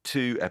of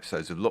 2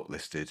 episodes of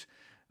Locklisted,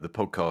 the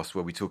podcast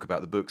where we talk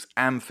about the books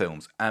and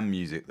films and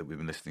music that we've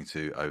been listening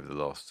to over the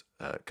last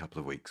couple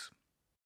of weeks.